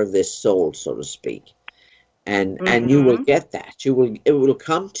to serve this soul, so to speak. And you will get that. It will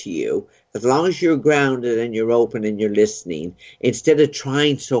come to you as long as you're grounded and you're open and you're listening, instead of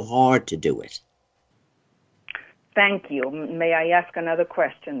trying so hard to do it. Thank you. May I ask another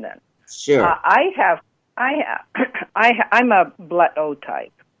question then? Sure. I'm a blood O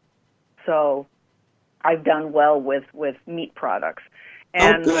type, so I've done well with meat products,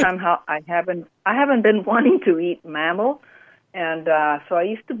 and somehow I haven't been wanting to eat mammal, and so I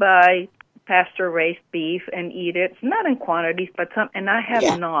used to buy pasture-raised beef and eat it, not in quantities, but some, and I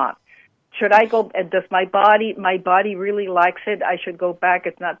have not. Should I go? Does my body really likes it? I should go back.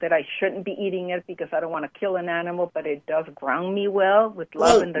 It's not that I shouldn't be eating it because I don't want to kill an animal, but it does ground me well with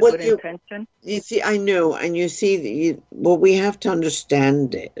love and the good intention. You see, I know, and you see, what we have to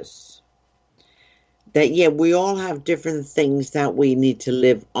understand is that, we all have different things that we need to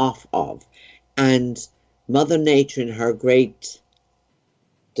live off of. And Mother Nature, in her great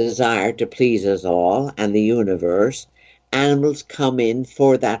desire to please us all and the universe, animals come in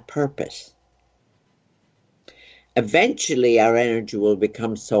for that purpose. Eventually, our energy will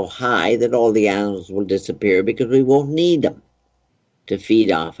become so high that all the animals will disappear because we won't need them to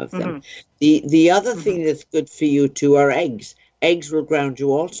feed off of them. The other thing that's good for you too are eggs. Eggs will ground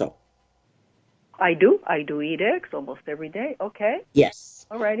you also. I do eat eggs almost every day. Okay. Yes.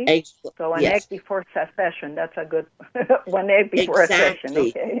 Alrighty. Eggs, So an yes. egg before session. That's a good one egg before a session.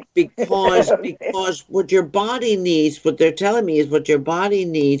 Okay. Because what your body needs, what they're telling me is what your body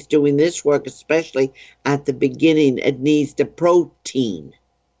needs doing this work, especially at the beginning, it needs the protein.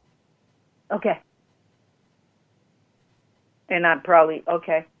 Okay. And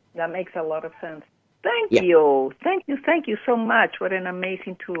that makes a lot of sense. Thank you so much. What an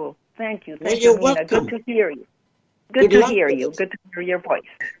amazing tool. Thank you, you're Nina. welcome. Good to hear you. Good to hear you. Good to hear your voice.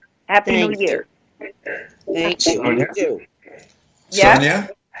 Happy New Year. Thank you. Sonia? You too. Yeah? Sonia?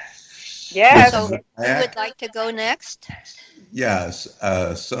 Yes. So, who would like to go next? Yes.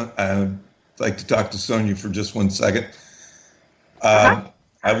 So I'd like to talk to Sonia for just 1 second. I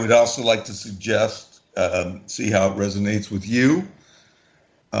would also like to suggest, see how it resonates with you.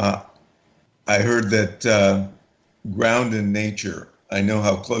 I heard that ground in nature. I know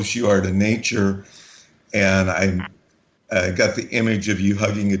how close you are to nature, and I got the image of you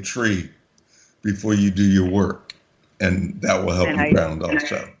hugging a tree before you do your work, and that will help you ground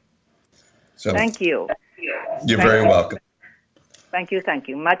also. So thank you. You're very welcome. Thank you.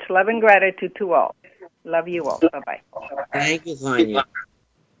 Much love and gratitude to all. Love you all. Bye-bye. Thank you, Sonia.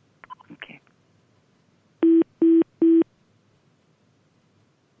 Okay.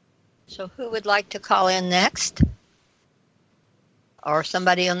 So who would like to call in next? Or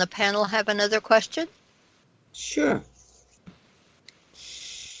somebody on the panel have another question? Sure.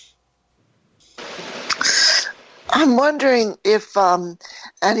 I'm wondering if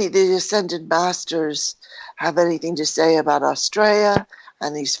any of the Ascended Masters have anything to say about Australia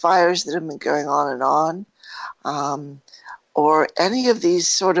and these fires that have been going on and on, or any of these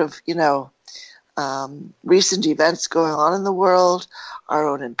sort of, recent events going on in the world, our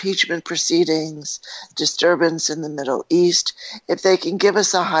own impeachment proceedings, disturbance in the Middle East. If they can give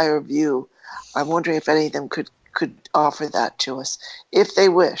us a higher view, I'm wondering if any of them could offer that to us, if they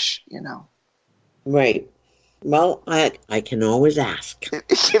wish, Right. Well, I can always ask.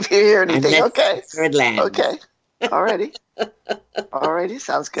 If you hear anything, okay. Okay. Alrighty,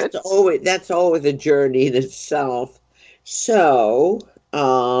 sounds good. That's always a journey in itself. So,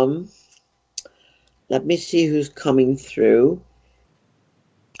 let me see who's coming through.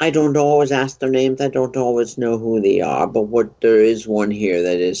 I don't always ask their names. I don't always know who they are, but there is one here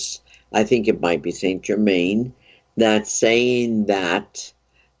that is, I think it might be Saint Germain, that's saying that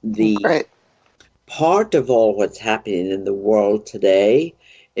the part of all what's happening in the world today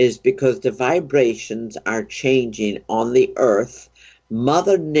is because the vibrations are changing on the earth.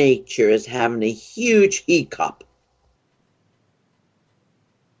 Mother Nature is having a huge hiccup.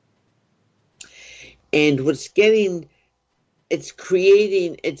 And it's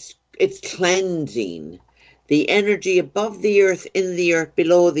cleansing the energy above the earth, in the earth,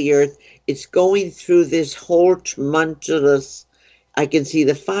 below the earth. It's going through this whole tumultuous, I can see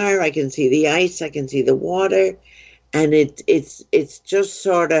the fire, I can see the ice, I can see the water, and it's just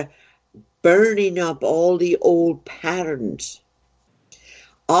sort of burning up all the old patterns.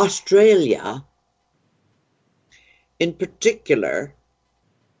 Australia, in particular,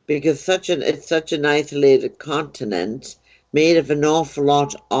 because it's such an isolated continent, made of an awful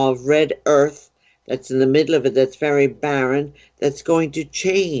lot of red earth that's in the middle of it, that's very barren, that's going to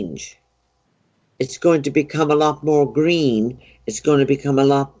change. It's going to become a lot more green. It's going to become a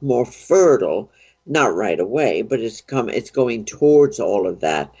lot more fertile. Not right away, but it's going towards all of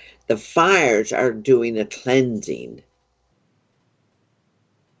that. The fires are doing a cleansing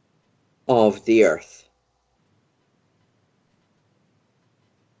of the earth.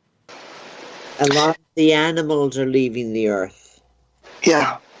 A lot of the animals are leaving the earth.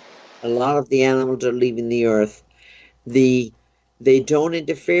 Yeah. A lot of the animals are leaving the earth. They don't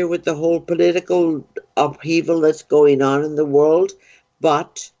interfere with the whole political upheaval that's going on in the world,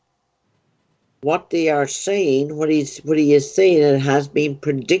 but what they are saying, what he is saying, it has been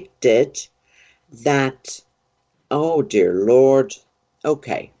predicted that, oh dear Lord,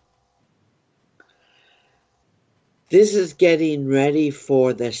 okay. This is getting ready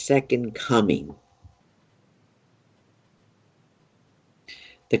for the second coming.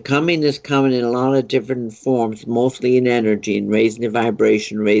 The coming is coming in a lot of different forms, mostly in energy and raising the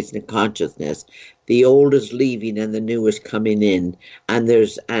vibration, raising the consciousness. The old is leaving and the new is coming in. And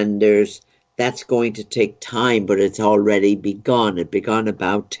there's that's going to take time, but it's already begun. It began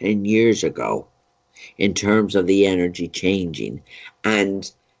about 10 years ago in terms of the energy changing.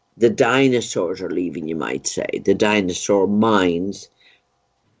 And the dinosaurs are leaving, you might say. The dinosaur minds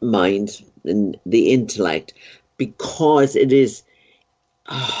and the intellect, because it is...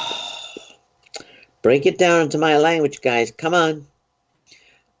 break it down into my language, guys. Come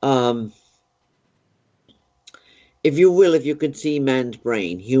on. If you will, if you could see man's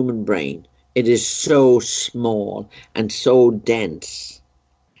brain, human brain, it is so small and so dense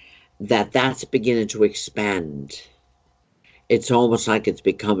that that's beginning to expand. It's almost like it's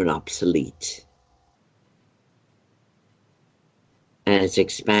becoming obsolete. And it's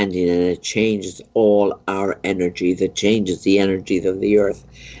expanding, and it changes all our energy. That changes the energy of the earth.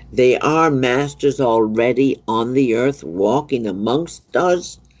 They are masters already on the earth, walking amongst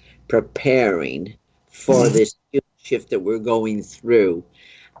us, preparing for this huge shift that we're going through.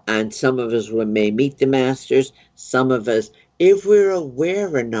 And some of us may meet the masters. Some of us, if we're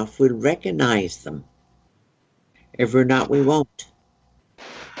aware enough, will recognize them. If we're not, we won't.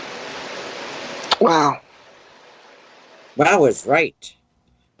 Wow. Wow is right.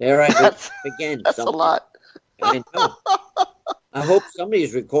 There I go again. That's something. A lot. I know. I hope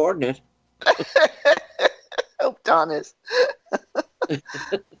somebody's recording it. Hope Don is.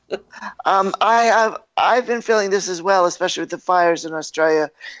 I've been feeling this as well, especially with the fires in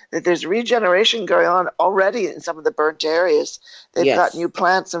Australia, that there's regeneration going on already in some of the burnt areas. They've got new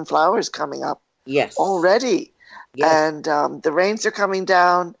plants and flowers coming up. Yes. Already. Yes. And the rains are coming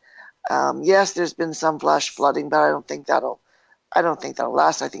down. Yes, there's been some flash flooding, but I don't think that'll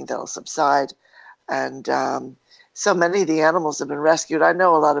last. I think that'll subside. And so many of the animals have been rescued. I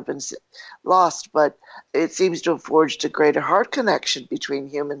know a lot have been lost, but it seems to have forged a greater heart connection between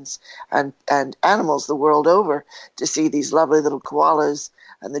humans and animals the world over, to see these lovely little koalas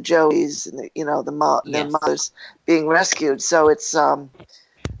and the joeys and their mothers being rescued. So it's something.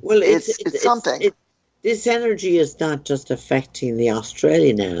 This energy is not just affecting the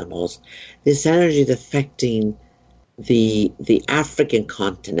Australian animals. This energy is affecting the African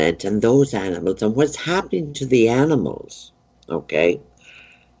continent and those animals. And what's happening to the animals, okay,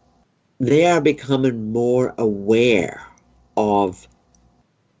 they are becoming more aware of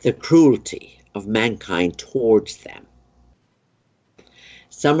the cruelty of mankind towards them.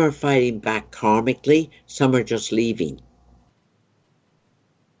 Some are fighting back karmically, some are just leaving.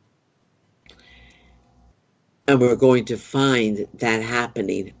 And we're going to find that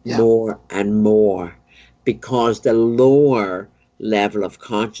happening more and more, because the lower level of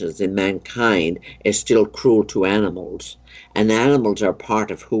consciousness in mankind is still cruel to animals. And animals are part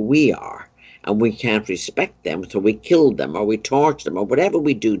of who we are. And we can't respect them, so we kill them or we torture them or whatever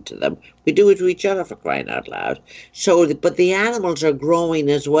we do to them. We do it to each other, for crying out loud. But the animals are growing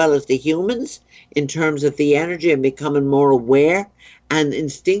as well as the humans in terms of the energy and becoming more aware, and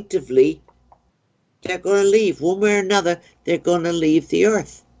instinctively they're going to leave. One way or another, they're going to leave the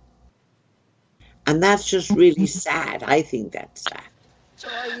earth. And that's just really sad. I think that's sad. So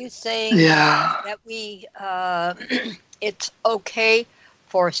are you saying that we, it's okay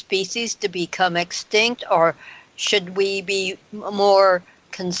for species to become extinct, or should we be more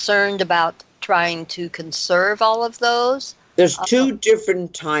concerned about trying to conserve all of those? There's two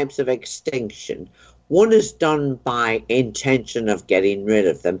different types of extinction. One is done by intention of getting rid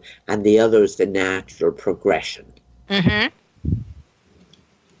of them, and the other is the natural progression. Mm-hmm.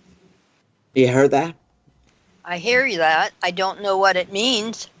 You heard that? I hear you that. I don't know what it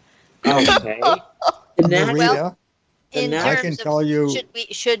means. Okay. Marita, in I can tell you.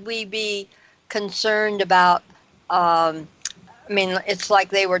 Should we be concerned about? I mean, it's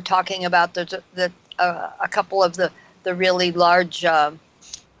like they were talking about a couple of the really large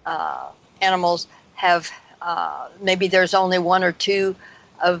animals have maybe there's only one or two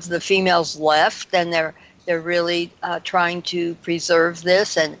of the females left, and they're really trying to preserve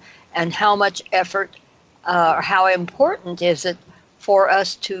this, and how much effort or how important is it for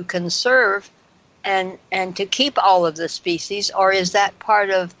us to conserve and to keep all of the species, or is that part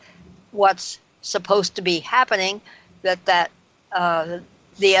of what's supposed to be happening, that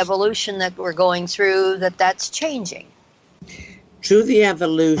the evolution that we're going through, that's changing? Through the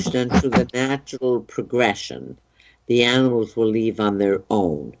evolution and through the natural progression, the animals will leave on their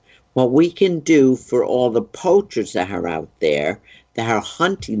own. What we can do for all the poachers that are out there that are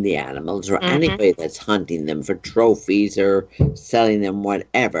hunting the animals, or anybody that's hunting them for trophies or selling them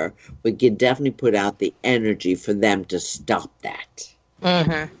whatever, we can definitely put out the energy for them to stop that.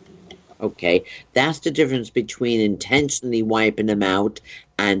 Mm-hmm. Okay, that's the difference between intentionally wiping them out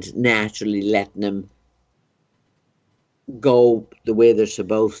and naturally letting them go the way they're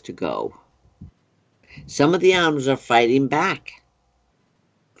supposed to go. Some of the animals are fighting back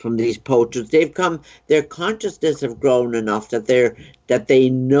from these poachers. Their consciousness have grown enough that they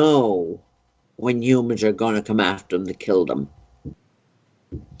know when humans are going to come after them to kill them.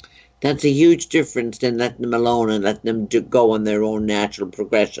 That's a huge difference than letting them alone and letting them go on their own natural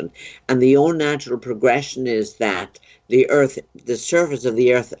progression. And the own natural progression is that the surface of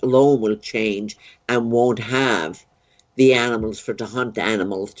the earth alone will change and won't have the animals to hunt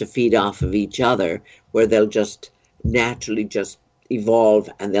animals to feed off of each other, where they'll just naturally just evolve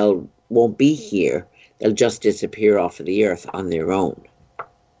and won't be here. They'll just disappear off of the earth on their own.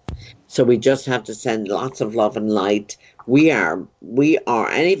 So we just have to send lots of love and light. We are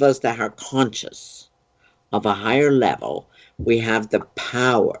any of us that are conscious of a higher level, we have the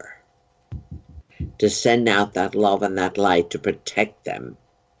power to send out that love and that light to protect them.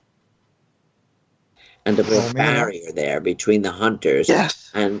 And to put a barrier there between the hunters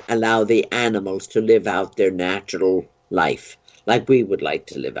and allow the animals to live out their natural life, like we would like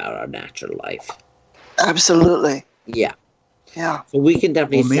to live out our natural life. Absolutely. Yeah. Yeah. So we can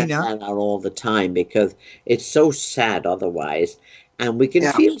definitely send that out all the time, because it's so sad otherwise. And we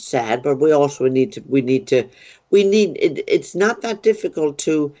can feel sad, but we also need it's not that difficult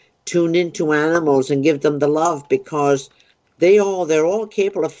to tune into animals and give them the love, because they're all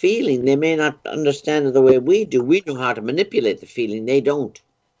capable of feeling. They may not understand it the way we do. We know how to manipulate the feeling. They don't.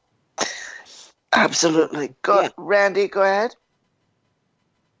 Absolutely. Randy, go ahead.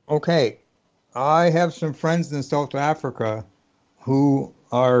 Okay. I have some friends in South Africa who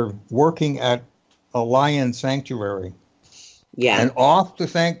are working at a lion sanctuary. Yeah. And off the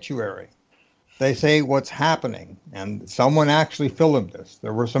sanctuary, they say what's happening. And someone actually filmed this.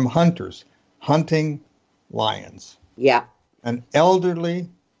 There were some hunters hunting lions. Yeah. An elderly,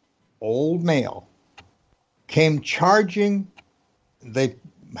 old male came charging. They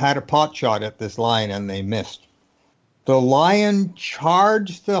had a pot shot at this lion and they missed. The lion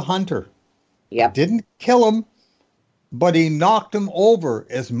charged the hunter. Yep. Didn't kill him, but he knocked him over,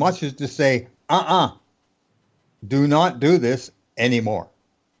 as much as to say, do not do this anymore.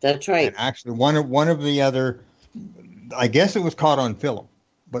 That's right. And actually, one of the other, I guess it was caught on film,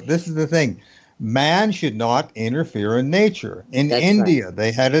 but this is the thing. Man should not interfere in nature. In India,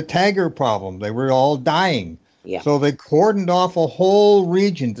 they had a tiger problem. They were all dying. Yeah. So they cordoned off a whole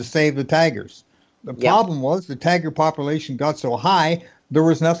region to save the tigers. The problem was the tiger population got so high, there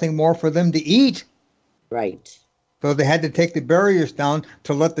was nothing more for them to eat. Right. So they had to take the barriers down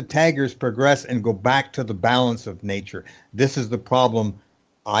to let the tigers progress and go back to the balance of nature. This is the problem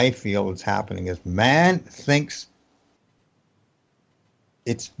I feel is happening, is man thinks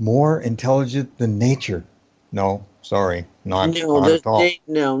it's more intelligent than nature. No, sorry, not at all.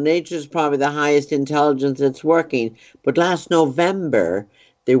 No, nature's probably the highest intelligence that's working. But last November,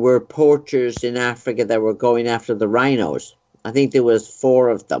 there were poachers in Africa that were going after the rhinos. I think there was 4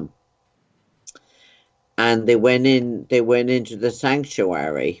 of them. And they went into the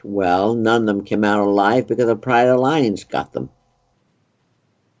sanctuary. Well, none of them came out alive because the pride of lions got them.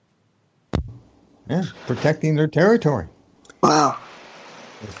 Yeah, protecting their territory. Wow.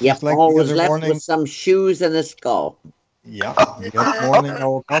 Yep, like all was left with some shoes and a skull. Yeah. The morning I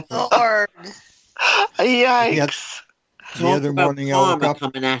woke up. Lord. Yikes. The other morning I woke up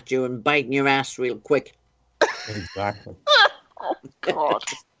coming at you and biting your ass real quick. Exactly. Oh, God.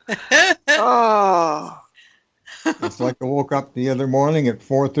 Oh. It's like I woke up the other morning at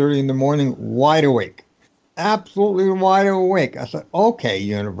 4:30 in the morning, wide awake. Absolutely wide awake. I thought, okay,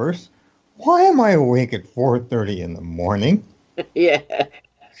 universe, why am I awake at 4:30 in the morning? Yeah.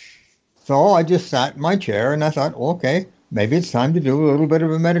 So I just sat in my chair and I thought, okay, maybe it's time to do a little bit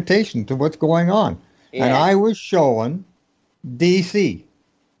of a meditation to what's going on. Yeah. And I was showing DC.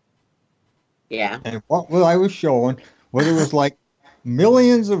 Yeah. And what I was showing was it was like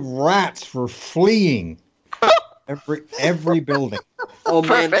millions of rats were fleeing every building. Oh,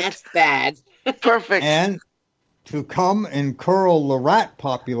 man, that's bad. Perfect. And to come and curl the rat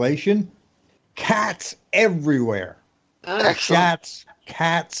population, cats everywhere.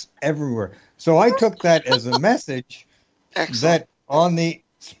 Cats everywhere. So I took that as a message that on the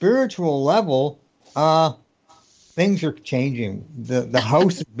spiritual level, things are changing. The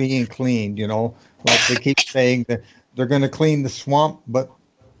house is being cleaned, like they keep saying that they're going to clean the swamp, but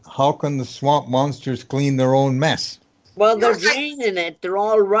how can the swamp monsters clean their own mess? Well, they're draining it. They're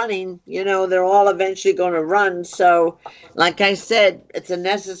all running. They're all eventually going to run. So, like I said, it's a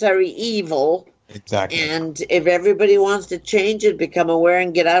necessary evil. Exactly. And if everybody wants to change it, become aware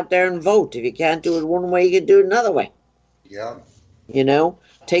and get out there and vote. If you can't do it one way, you can do it another way. Yeah.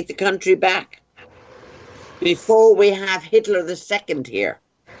 Take the country back. Before we have Hitler II here.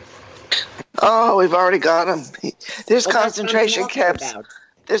 Oh, we've already got them. There's Well, that's what I'm concentration talking camps. about.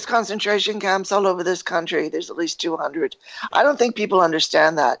 There's concentration camps all over this country. There's at least 200. I don't think people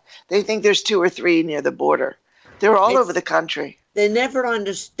understand that. They think there's 2 or 3 near the border. They're all over the country. They never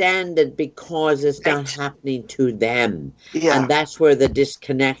understand it because it's not Right. happening to them. Yeah. And that's where the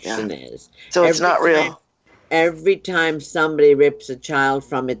disconnection is. So it's not real. Every time somebody rips a child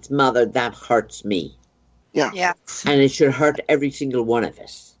from its mother, that hurts me. Yeah. Yes. And it should hurt every single one of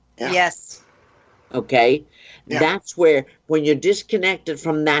us. Yeah. Yes. Okay? Yeah. That's where, when you're disconnected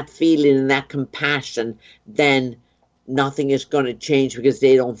from that feeling and that compassion, then nothing is going to change because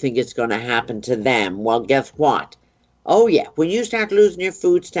they don't think it's going to happen to them. Well, guess what? Oh, yeah. When you start losing your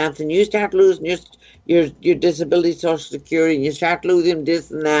food stamps and you start losing your disability social security and you start losing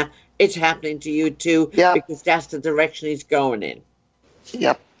this and that, it's happening to you too. Yep. Because that's the direction he's going in.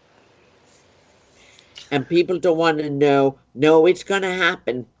 Yep. And people don't want to know, no, it's going to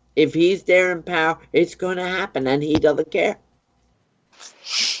happen. If he's there in power, it's going to happen, and he doesn't care.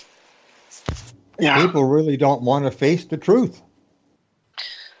 Yeah. People really don't want to face the truth.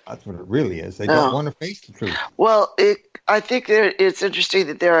 That's what it really is. They don't want to face the truth. Well, I think it's interesting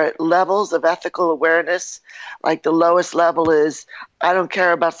that there are levels of ethical awareness. Like the lowest level is, I don't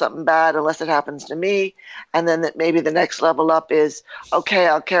care about something bad unless it happens to me. And then that maybe the next level up is, okay,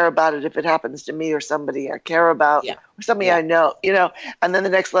 I'll care about it if it happens to me or somebody I care about or somebody I know, And then the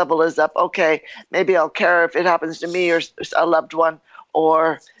next level is up, okay, maybe I'll care if it happens to me or a loved one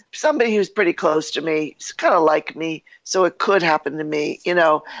or somebody who's pretty close to me, kind of like me, so it could happen to me, and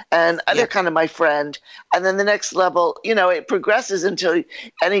they're kind of my friend. And then the next level, it progresses until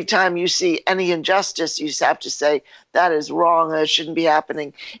anytime you see any injustice, you have to say, that is wrong, that shouldn't be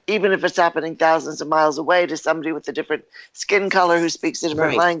happening. Even if it's happening thousands of miles away to somebody with a different skin color who speaks a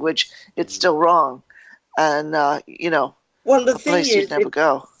different language, it's still wrong. And, well, the a place you'd never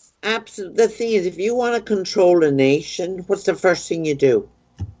go. Absolutely. The thing is, if you want to control a nation, what's the first thing you do?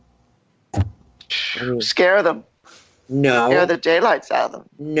 Scare them. No. Scare the daylights out of them.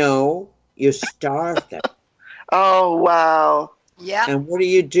 No, you starve them. Oh, wow. Yeah. And what do?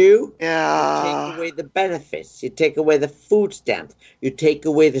 You Yeah. take away the benefits. You take away the food stamps. You take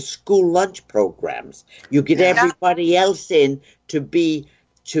away the school lunch programs. You get everybody else in to be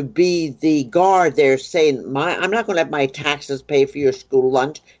the guard there saying, I'm not going to let my taxes pay for your school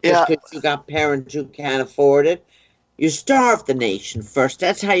lunch just because you got parents who can't afford it. You starve the nation first.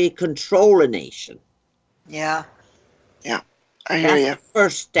 That's how you control a nation. Yeah. Yeah, I hear you. That's the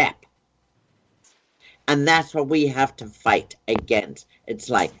first step. And that's what we have to fight against. It's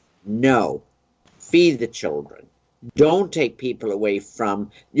like, no, feed the children. Don't take people away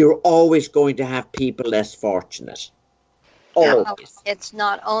from. You're always going to have people less fortunate. Always. It's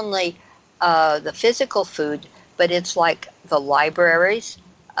not only the physical food, but it's like the libraries,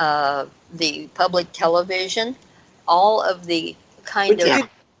 the public television, all of the kind of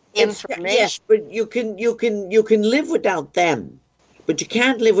information. Yes, but you can live without them, but you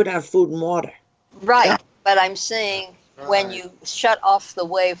can't live without food and water. Right, Yeah. but I'm saying when you shut off the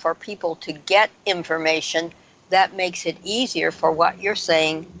way for people to get information, that makes it easier for what you're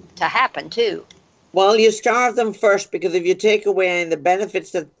saying to happen too. Well, you starve them first, because if you take away the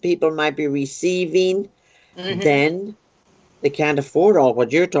benefits that people might be receiving, then they can't afford all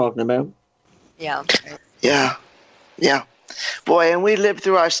what you're talking about. Yeah. Yeah. Yeah. Boy, and we live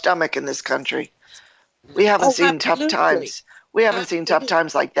through our stomach in this country. We haven't seen tough times. We haven't seen tough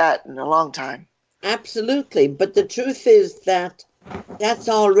times like that in a long time. Absolutely. But the truth is that that's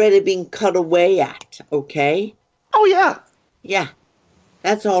already been cut away at, okay? Oh, yeah. Yeah.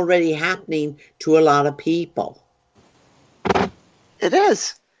 That's already happening to a lot of people. It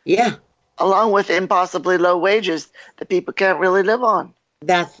is. Yeah. Along with impossibly low wages that people can't really live on.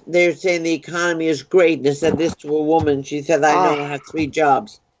 They're saying the economy is great. And they said this to a woman. She said, I know I have 3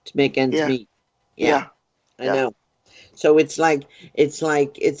 jobs to make ends meet. Yeah. I know. So it's like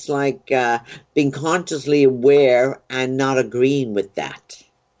being consciously aware and not agreeing with that.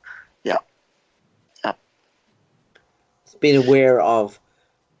 Yeah. Yeah. It's being aware of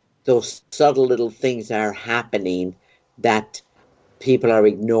those subtle little things that are happening that people are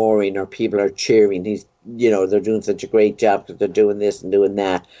ignoring or people are cheering. They're doing such a great job because they're doing this and doing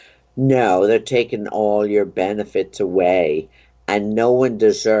that. No, they're taking all your benefits away, and no one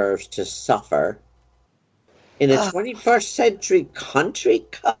deserves to suffer in a 21st century country.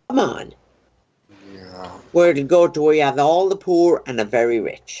 Come on. Yeah. Where it'll go to where you have all the poor and the very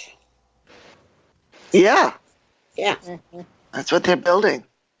rich. Yeah. Yeah. That's what they're building.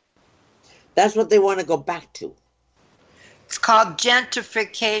 That's what they want to go back to. It's called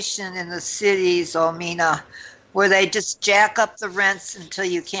gentrification in the cities, Omena. where they just jack up the rents until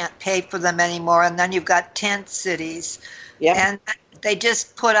you can't pay for them anymore. And then you've got tent cities. Yep. And they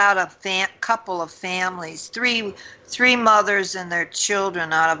just put out a couple of families, three mothers and their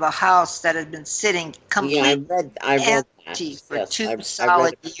children out of a house that had been sitting completely I read empty that. for Yes, two I read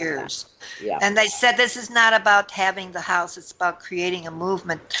solid about years. that. Yeah. And they said this is not about having the house, it's about creating a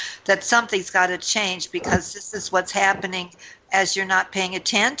movement, that something's got to change because this is what's happening as you're not paying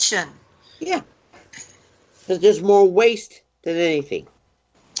attention. Yeah. Because there's more waste than anything.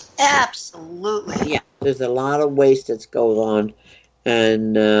 Absolutely. Yeah. There's a lot of waste that goes on.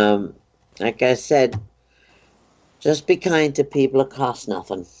 And like I said, just be kind to people. It costs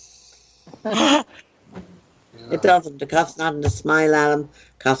nothing. It doesn't. It costs nothing to smile at them.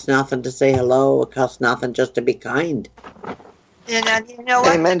 It costs nothing to say hello. It costs nothing just to be kind. And you know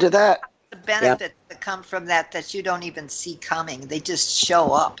what? Amen to that. The benefits that come from that you don't even see coming. They just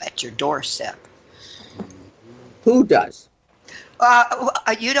show up at your doorstep. Who does?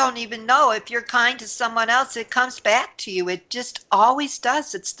 You don't even know. If you're kind to someone else, it comes back to you. It just always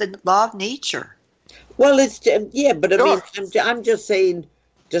does. It's the law of nature. Well, it's yeah, but I Sure. mean, I'm just saying,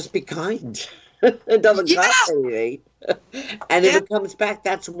 just be kind. It doesn't cost anything, and if it comes back,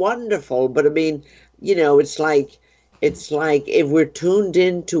 that's wonderful. But I mean, it's like if we're tuned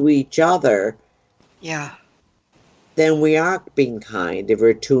into each other, Yeah. then we are being kind. If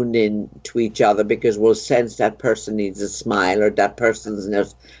we're tuned in to each other, because we'll sense that person needs a smile, or that person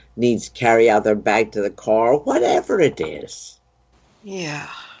needs to carry out their bag to the car, or whatever it is. Yeah.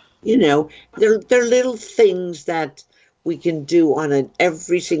 They're little things that we can do on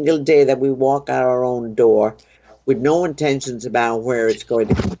every single day that we walk out our own door, with no intentions about where it's going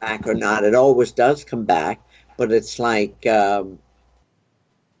to come back or not. It always does come back, but it's like I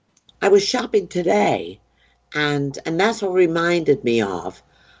was shopping today. And that's what reminded me of.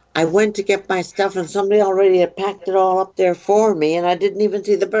 I went to get my stuff and somebody already had packed it all up there for me, and I didn't even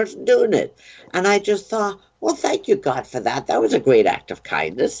see the person doing it. And I just thought, well, thank you, God, for that. That was a great act of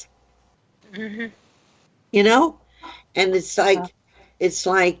kindness. Mm-hmm. And it's like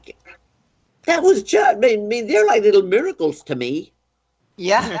that was just, I mean, they're like little miracles to me.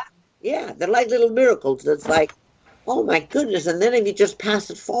 Yeah. Yeah, they're like little miracles. It's like, oh my goodness. And then if you just pass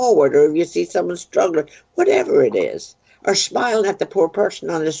it forward, or if you see someone struggling, whatever it is, or smiling at the poor person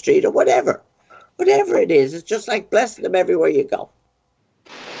on the street, or whatever it is, it's just like blessing them everywhere you go.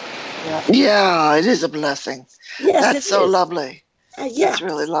 Yeah, it is a blessing. Yes, That's so lovely. Yeah. That's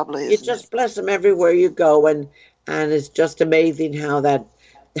really lovely. You just bless them everywhere you go, and it's just amazing how that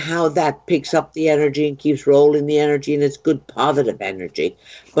picks up the energy and keeps rolling the energy, and it's good positive energy.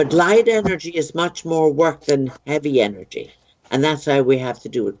 But light energy is much more work than heavy energy, and that's why we have to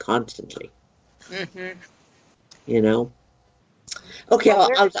do it constantly. Mm-hmm. Okay, Well,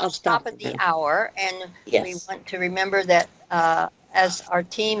 I'll stop at the hour, and we want to remember that as our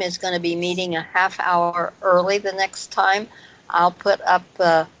team is going to be meeting a half hour early the next time, I'll put up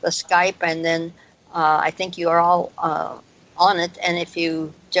the Skype, and then I think you are all on it, and if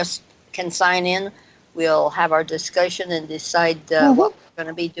you just can sign in, we'll have our discussion and decide what we're going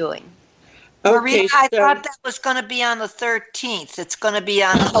to be doing. Okay, Maria, I thought that was going to be on the 13th. It's going to be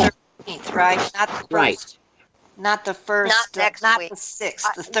on the 13th, right? Not the first. Right. Not the first. Not next not week. the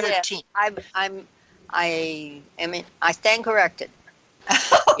 6th. The 13th. I stand corrected.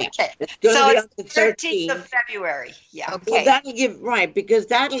 Okay. It's going to be on the 13th of February. Yeah. Okay. Well, because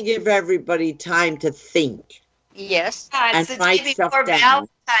that'll give everybody time to think. Yes. It's the day before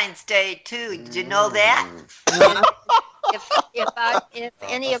Valentine's Day too. Did you know that? If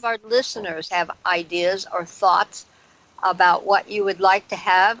any of our listeners have ideas or thoughts about what you would like to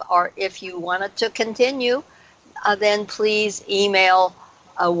have, or if you wanted to continue, then please email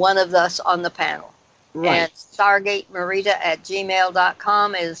one of us on the panel. Right. And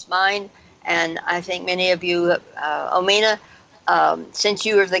stargatemarita@gmail.com is mine. And I think many of you, Omena, since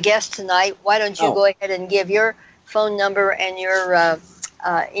you are the guest tonight, why don't you go ahead and give your phone number and your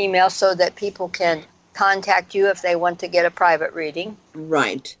email so that people can contact you if they want to get a private reading.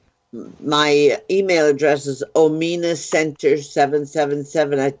 Right. My email address is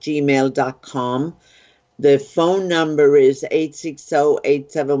omenacenter777@gmail.com. The phone number is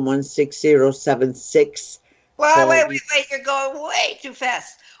 860-871-6076. Well, wait. You're going way too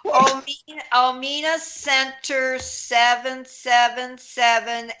fast. Omena Center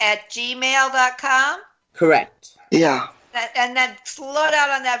 777@gmail.com. Correct. Yeah. And then slow down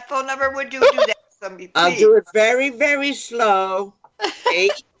on that phone number. Would you do that for me, please? I'll do it very, very slow.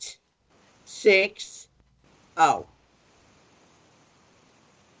 860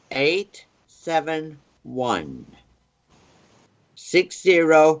 871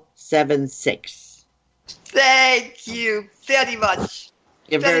 6076. Thank you very much.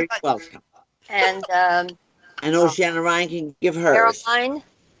 You're Very very much. welcome. And And Oceana Ryan can give hers. Caroline,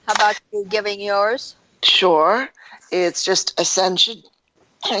 how about you giving yours? Sure. It's just Ascension,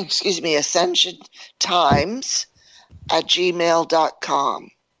 Ascension Times at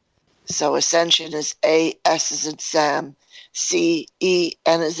gmail.com. So Ascension is A-S as in Sam,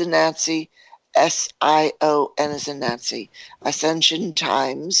 C-E-N as in Nancy, S-I-O-N as in Nancy. Ascension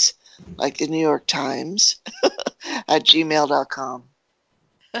Times, like the New York Times, at gmail.com.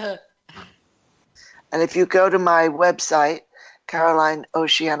 And if you go to my website,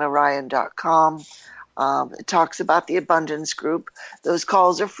 carolineoceanaryan.com, it talks about the Abundance Group. Those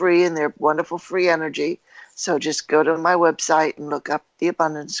calls are free and they're wonderful free energy. So just go to my website and look up the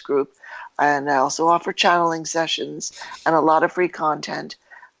Abundance Group. And I also offer channeling sessions and a lot of free content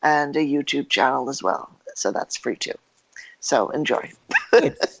and a YouTube channel as well. So that's free too. So enjoy.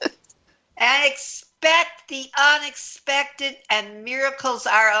 And expect the unexpected, and miracles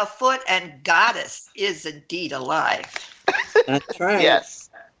are afoot, and Goddess is indeed alive. That's right. Yes.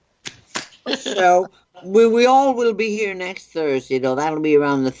 So we all will be here next Thursday, though. That'll be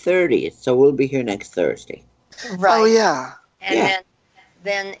around the 30th. So we'll be here next Thursday. Right. Oh, yeah. And Yeah.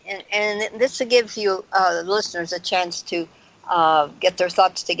 then this gives you listeners a chance to get their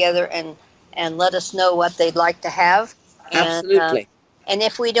thoughts together and let us know what they'd like to have. Absolutely. And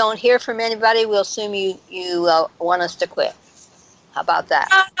if we don't hear from anybody, we'll assume you want us to quit. How about that?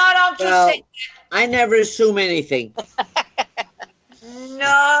 No, don't you Well, say I never assume anything.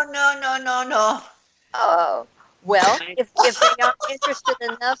 no. Oh, well, if they aren't interested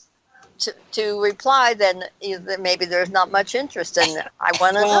enough to reply, then maybe there's not much interest in it. I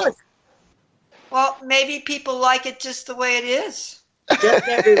want to know. Well, maybe people like it just the way it is. Just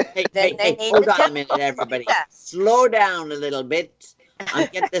They need hold to on a tell minute, us everybody. that. Slow down a little bit. I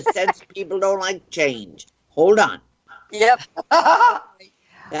get the sense people don't like change. Hold on. Yep.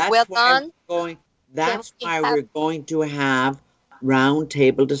 That's Well, why Don, that's we why have- we're going to have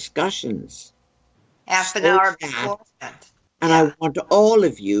roundtable discussions. Half an So hour that- before that. And I want all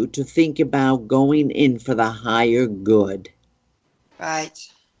of you to think about going in for the higher good Right.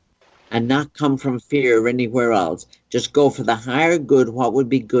 and not come from fear or anywhere else. Just go for the higher good, what would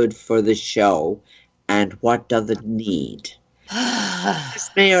be good for the show, and what does it need. This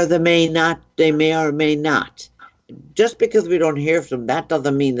may or may not. Just because we don't hear from them, that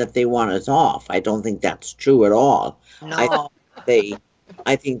doesn't mean that they want us off. I don't think that's true at all. No.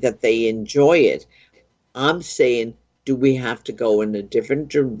 I think that they enjoy it. I'm saying, do we have to go in a different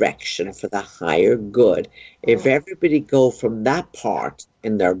direction for the higher good? If everybody go from that part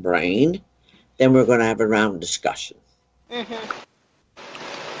in their brain, then we're going to have a round discussion. Mm-hmm.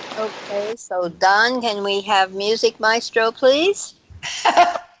 Okay, so Don, can we have music maestro, please?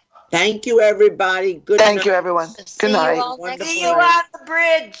 Thank you, everybody. Good Thank night. you, everyone. See Good you night. all next Wonderful See you night. on the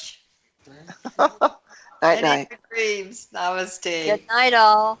bridge. Night, And night. in your dreams. Namaste. Good night,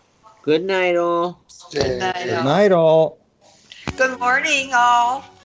 all. Good night, all. Good night, Good all. night, all. Good morning, all.